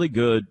was really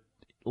good.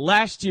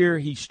 Last year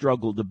he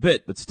struggled a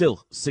bit, but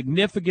still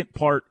significant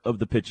part of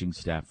the pitching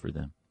staff for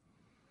them.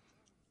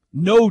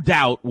 No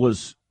doubt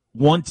was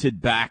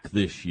wanted back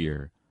this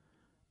year,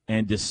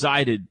 and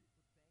decided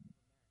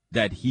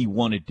that he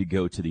wanted to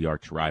go to the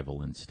arch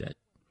rival instead.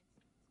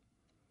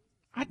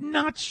 I'm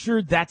not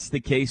sure that's the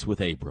case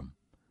with Abram.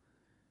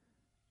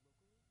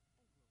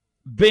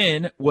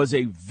 Ben was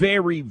a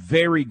very,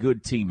 very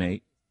good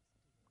teammate.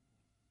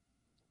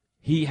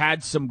 He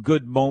had some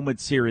good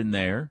moments here and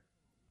there.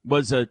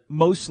 Was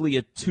mostly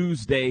a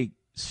Tuesday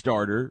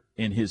starter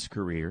in his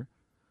career,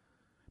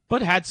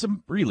 but had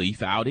some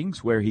relief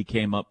outings where he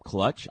came up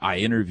clutch. I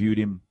interviewed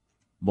him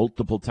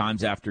multiple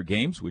times after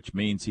games, which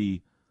means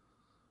he,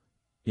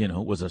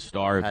 was a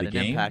star of the game.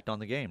 Had an impact on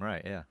the game,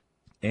 right, yeah.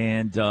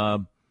 And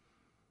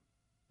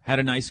had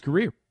a nice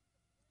career.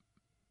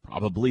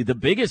 Probably the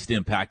biggest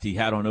impact he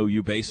had on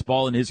OU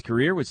baseball in his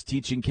career was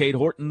teaching Cade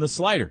Horton the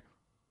slider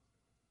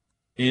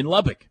in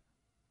Lubbock.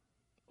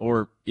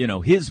 Or,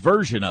 his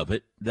version of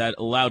it that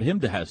allowed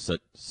him to have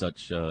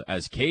such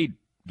as Cade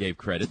gave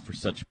credit for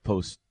such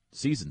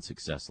postseason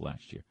success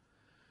last year.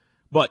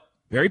 But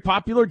very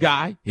popular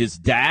guy. His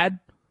dad,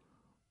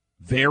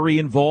 very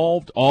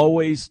involved,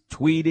 always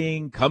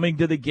tweeting, coming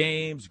to the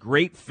games,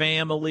 great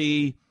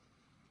family.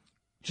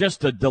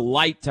 Just a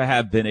delight to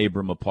have Ben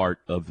Abram a part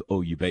of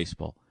OU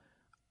baseball.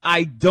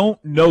 I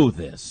don't know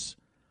this.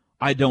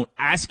 I don't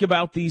ask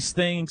about these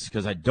things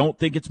because I don't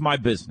think it's my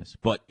business.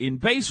 But in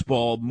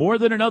baseball, more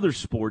than in other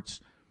sports,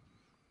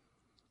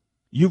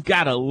 you've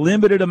got a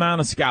limited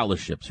amount of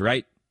scholarships,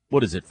 right?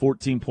 What is it,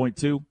 14.2?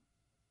 Something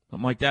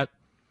like that?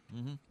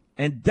 Mm-hmm.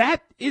 And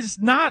that is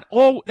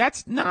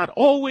that's not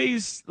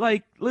always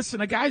like, listen,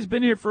 a guy's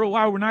been here for a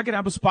while. We're not going to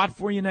have a spot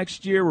for you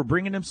next year. We're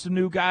bringing him some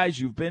new guys.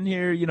 You've been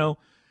here,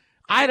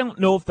 I don't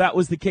know if that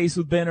was the case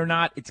with Ben or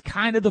not. It's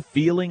kind of the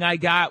feeling I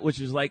got,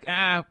 which is like,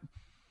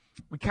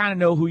 we kind of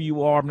know who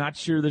you are. I'm not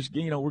sure there's,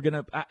 we're going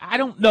to, I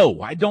don't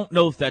know. I don't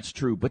know if that's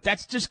true, but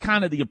that's just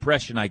kind of the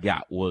impression I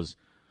got was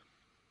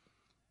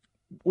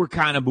we're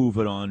kind of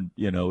moving on.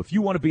 If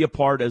you want to be a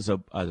part as a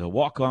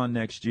walk-on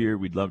next year,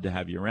 we'd love to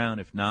have you around.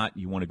 If not,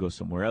 you want to go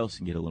somewhere else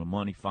and get a little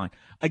money, fine.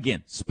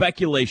 Again,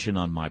 speculation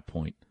on my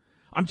point.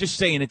 I'm just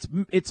saying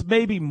it's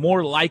maybe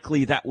more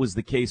likely that was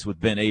the case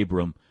with Ben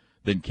Abram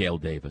than Cale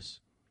Davis.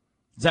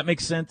 Does that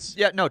make sense?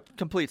 Yeah, no,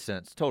 complete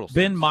sense. Total sense.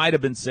 Ben might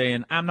have been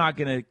saying, I'm not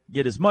going to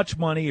get as much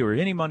money or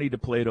any money to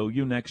play at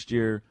OU next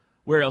year.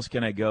 Where else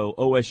can I go?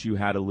 OSU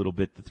had a little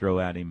bit to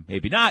throw at him.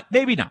 Maybe not.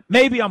 Maybe not.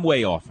 Maybe I'm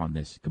way off on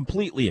this.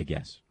 Completely a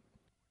guess.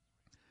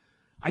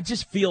 I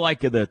just feel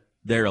like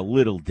they're a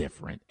little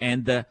different.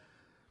 And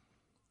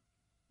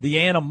the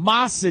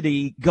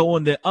animosity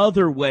going the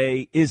other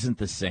way isn't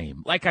the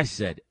same. Like I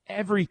said,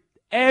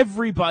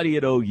 everybody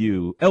at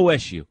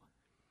OSU,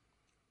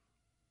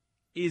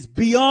 is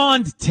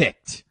beyond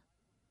ticked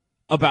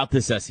about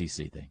this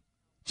SEC thing.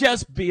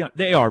 Just beyond.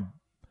 They are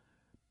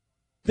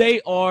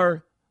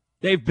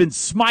they've been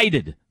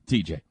smited,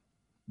 TJ,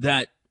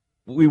 that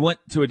we went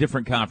to a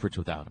different conference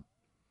without him.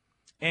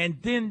 And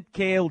then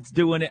Cale's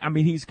doing it. I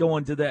mean, he's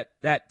going to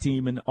that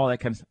team and all that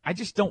kind of stuff. I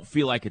just don't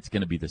feel like it's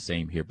going to be the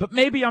same here. But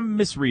maybe I'm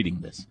misreading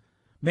this.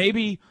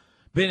 Maybe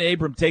Ben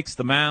Abram takes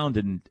the mound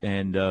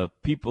and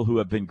people who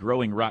have been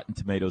growing rotten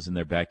tomatoes in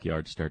their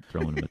backyard start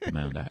throwing them at the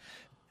mound. I hope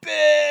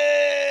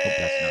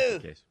that's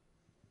not the case.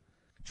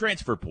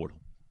 Transfer portal.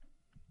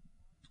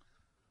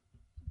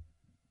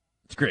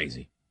 It's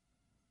crazy.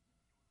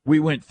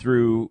 We went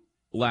through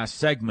last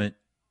segment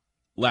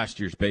last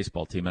year's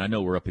baseball team, and I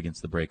know we're up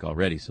against the break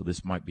already, so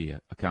this might be a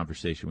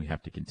conversation we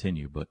have to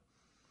continue, but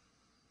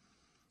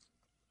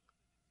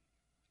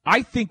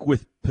I think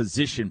with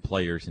position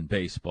players in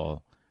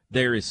baseball,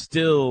 there is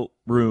still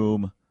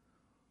room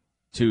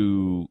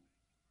to,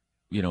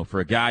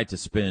 for a guy to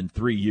spend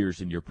 3 years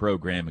in your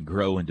program and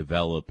grow and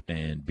develop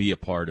and be a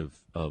part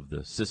of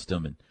the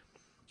system, and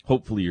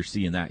hopefully you're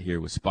seeing that here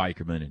with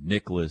Spikerman and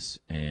Nicholas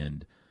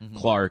and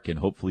Clark, and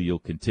hopefully you'll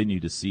continue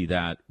to see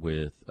that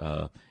with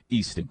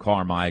Easton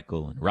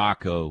Carmichael and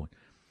Rocco.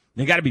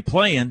 They got to be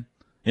playing.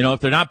 If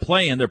they're not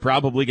playing, they're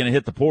probably going to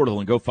hit the portal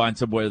and go find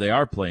somewhere they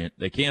are playing.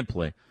 They can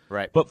play.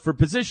 Right. But for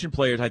position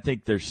players, I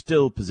think there's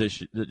still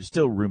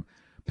room.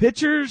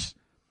 Pitchers,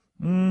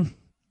 you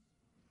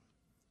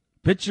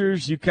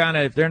kind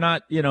of, if they're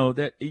not,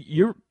 that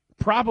you're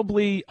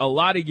probably a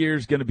lot of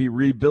years going to be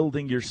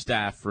rebuilding your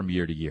staff from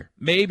year to year.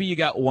 Maybe you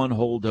got one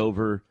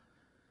holdover,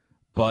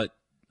 but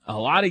a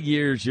lot of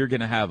years you're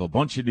going to have a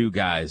bunch of new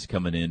guys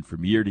coming in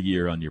from year to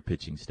year on your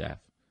pitching staff.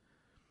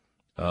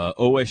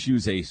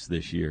 OSU's ace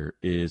this year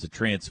is a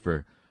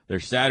transfer. Their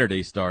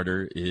Saturday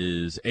starter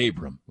is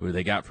Abram, who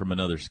they got from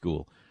another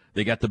school.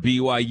 They got the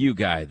BYU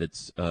guy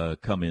that's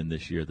come in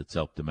this year that's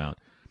helped them out.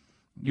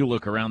 You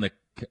look around, the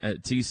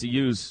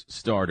TCU's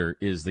starter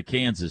is the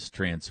Kansas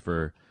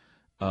transfer.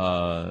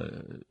 So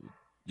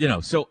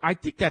I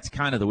think that's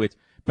kind of the way it's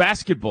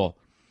basketball.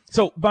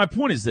 So my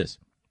point is this.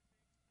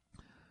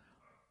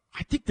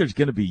 I think there's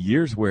going to be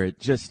years where it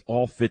just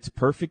all fits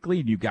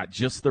perfectly and you've got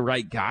just the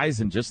right guys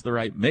and just the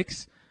right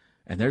mix.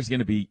 And there's going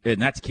to be,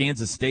 and that's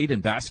Kansas State in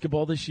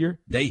basketball this year.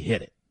 They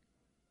hit it.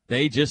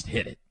 They just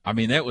hit it. I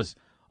mean, that was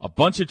a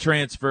bunch of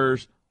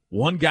transfers,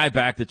 one guy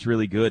back that's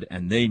really good,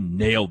 and they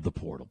nailed the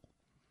portal.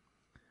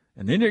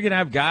 And then you're going to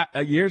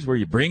have years where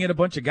you bring in a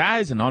bunch of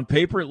guys, and on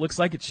paper it looks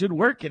like it should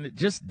work, and it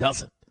just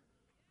doesn't.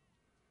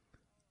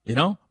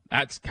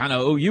 That's kind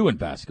of OU in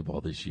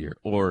basketball this year,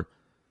 or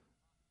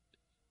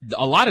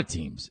a lot of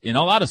teams in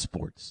a lot of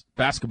sports,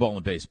 basketball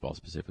and baseball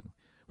specifically,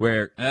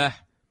 where,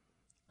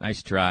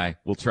 nice try,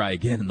 we'll try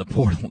again in the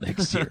portal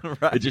next year.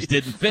 Right. It just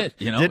didn't fit,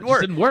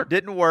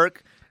 Didn't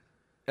work.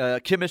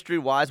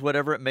 Chemistry-wise,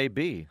 whatever it may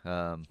be.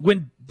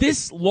 When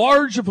this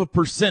large of a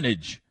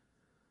percentage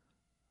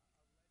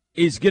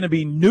is going to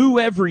be new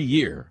every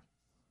year,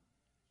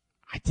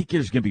 I think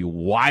there's going to be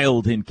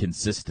wild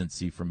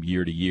inconsistency from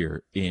year to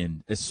year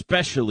in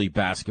especially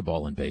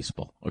basketball and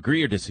baseball.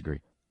 Agree or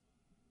disagree?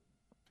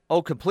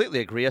 Oh, completely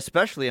agree,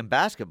 especially in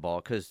basketball,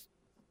 because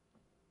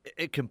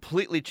it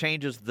completely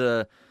changes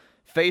the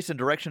face and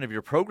direction of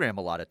your program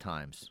a lot of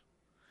times.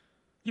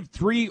 You have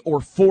 3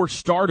 or 4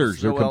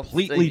 starters are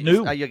completely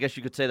new. I guess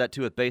you could say that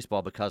too with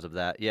baseball because of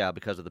that. Yeah,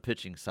 because of the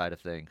pitching side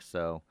of things.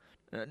 So,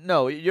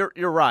 no, you're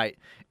right.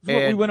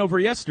 What we went over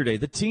yesterday,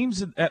 the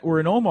teams that were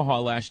in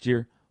Omaha last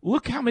year,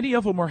 look how many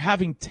of them are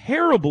having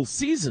terrible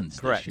seasons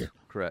this year.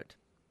 Correct.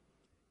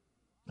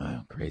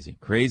 Oh,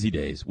 crazy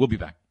days. We'll be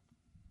back.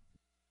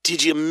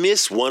 Did you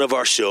miss one of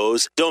our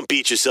shows? Don't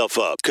beat yourself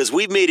up, because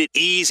we've made it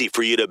easy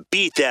for you to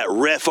beat that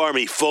Ref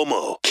Army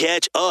FOMO.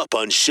 Catch up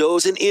on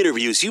shows and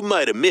interviews you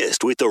might have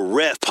missed with the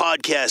Ref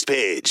podcast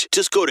page.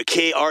 Just go to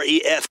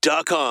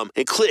KREF.com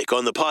and click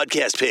on the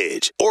podcast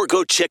page. Or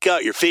go check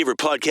out your favorite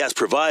podcast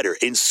provider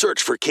and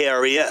search for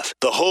KREF,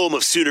 the home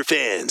of Sooner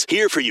fans.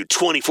 Here for you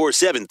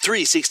 24/7,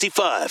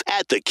 365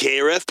 at the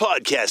KREF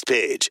podcast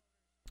page.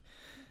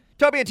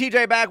 Toby and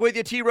TJ back with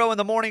you. T-Row in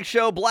the Morning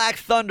Show. Black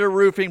Thunder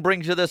Roofing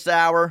brings you this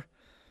hour.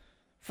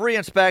 Free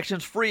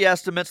inspections, free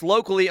estimates,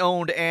 locally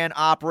owned and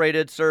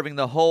operated, serving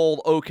the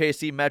whole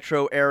OKC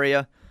metro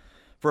area.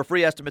 For a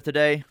free estimate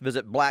today,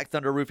 visit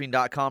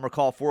blackthunderroofing.com or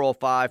call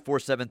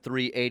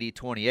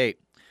 405-473-8028.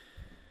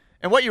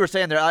 And what you were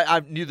saying there,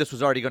 I knew this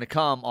was already going to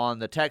come on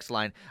the text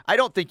line. I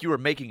don't think you were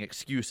making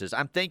excuses.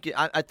 I think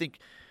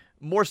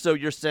more so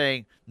you're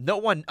saying no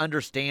one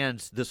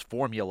understands this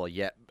formula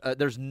yet.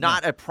 There's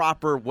not a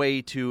proper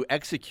way to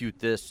execute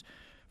this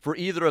for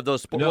either of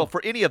those sports. No. Well, for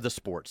any of the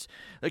sports.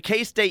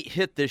 K-State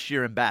hit this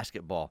year in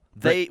basketball.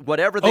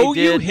 Whatever they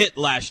did. OU hit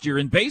last year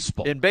in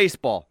baseball. In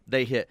baseball,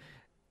 they hit.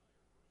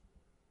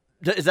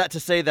 Is that to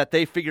say that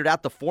they figured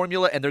out the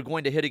formula and they're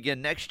going to hit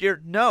again next year?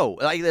 No.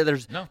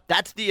 No.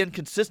 That's the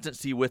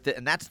inconsistency with it,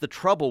 and that's the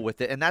trouble with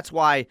it. And that's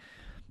why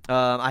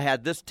I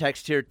had this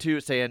text here, too,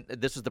 saying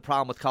this is the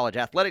problem with college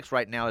athletics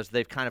right now is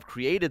they've kind of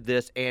created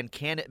this, and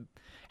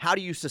how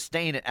do you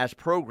sustain it as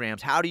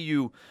programs? How do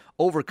you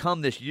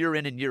overcome this year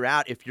in and year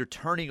out if you're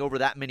turning over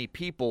that many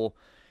people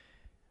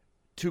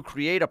to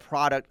create a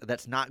product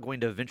that's not going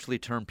to eventually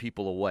turn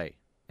people away?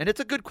 And it's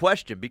a good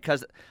question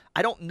because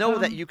I don't know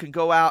that you can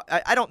go out.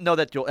 I don't know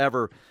that you'll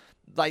ever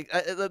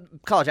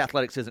college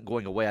athletics isn't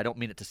going away. I don't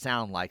mean it to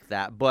sound like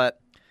that,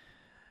 but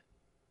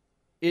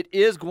it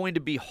is going to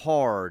be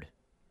hard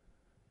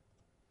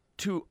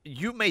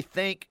you may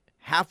think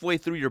halfway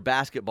through your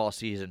basketball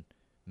season,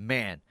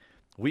 man,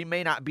 we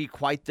may not be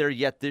quite there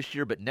yet this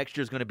year, but next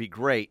year is going to be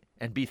great,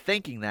 and be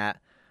thinking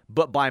that.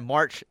 But by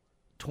March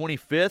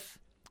 25th,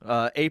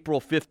 April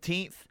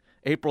 15th,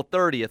 April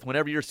 30th,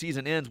 whenever your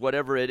season ends,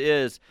 whatever it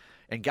is,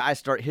 and guys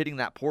start hitting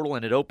that portal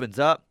and it opens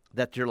up,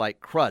 that you're like,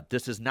 crud,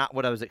 this is not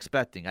what I was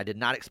expecting. I did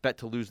not expect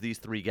to lose these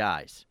 3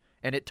 guys.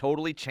 And it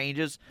totally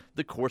changes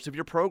the course of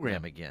your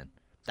program again.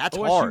 That's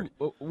hard.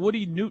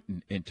 Woody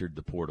Newton entered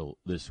the portal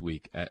this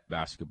week at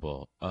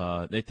basketball.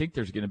 They think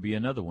there's going to be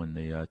another one.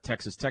 The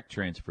Texas Tech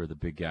transfer, the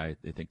big guy.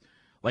 They think,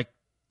 like,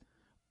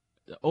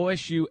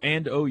 OSU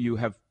and OU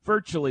have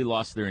virtually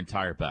lost their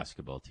entire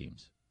basketball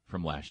teams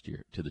from last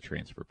year to the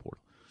transfer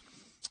portal.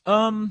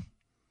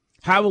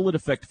 How will it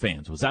affect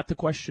fans? Was that the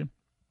question?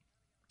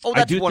 Oh,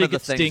 that's one of the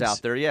things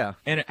out there, yeah.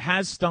 And it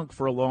has stunk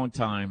for a long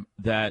time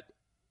that,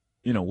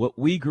 what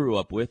we grew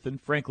up with, and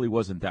frankly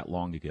wasn't that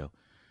long ago,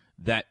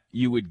 that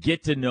you would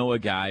get to know a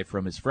guy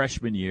from his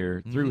freshman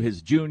year through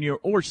his junior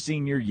or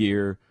senior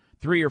year,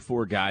 3 or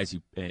 4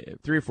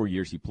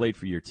 years he played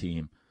for your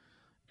team,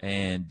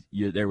 and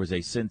there was a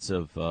sense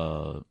of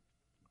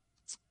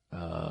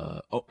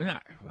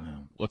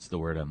what's the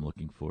word I'm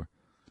looking for?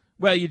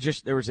 Well,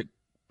 there was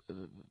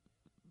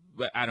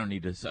I don't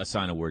need to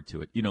assign a word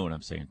to it. You know what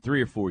I'm saying?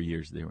 3 or 4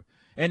 years there,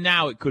 and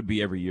now it could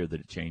be every year that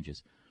it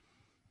changes.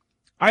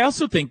 I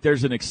also think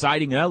there's an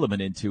exciting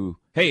element into,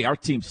 hey, our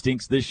team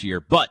stinks this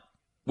year, but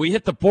we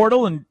hit the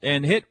portal and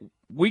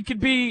we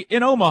could be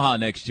in Omaha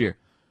next year.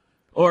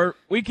 Or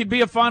we could be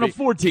a Final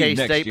Four team next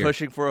year. K-State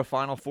pushing for a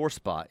Final Four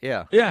spot,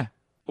 yeah. Yeah.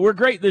 We're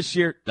great this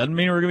year. Doesn't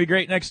mean we're going to be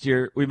great next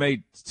year. We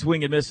may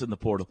swing and miss in the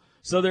portal.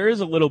 So there is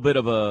a little bit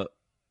of a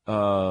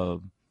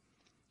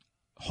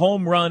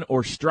home run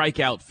or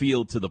strikeout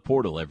feel to the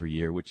portal every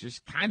year, which is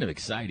kind of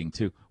exciting,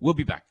 too. We'll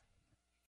be back.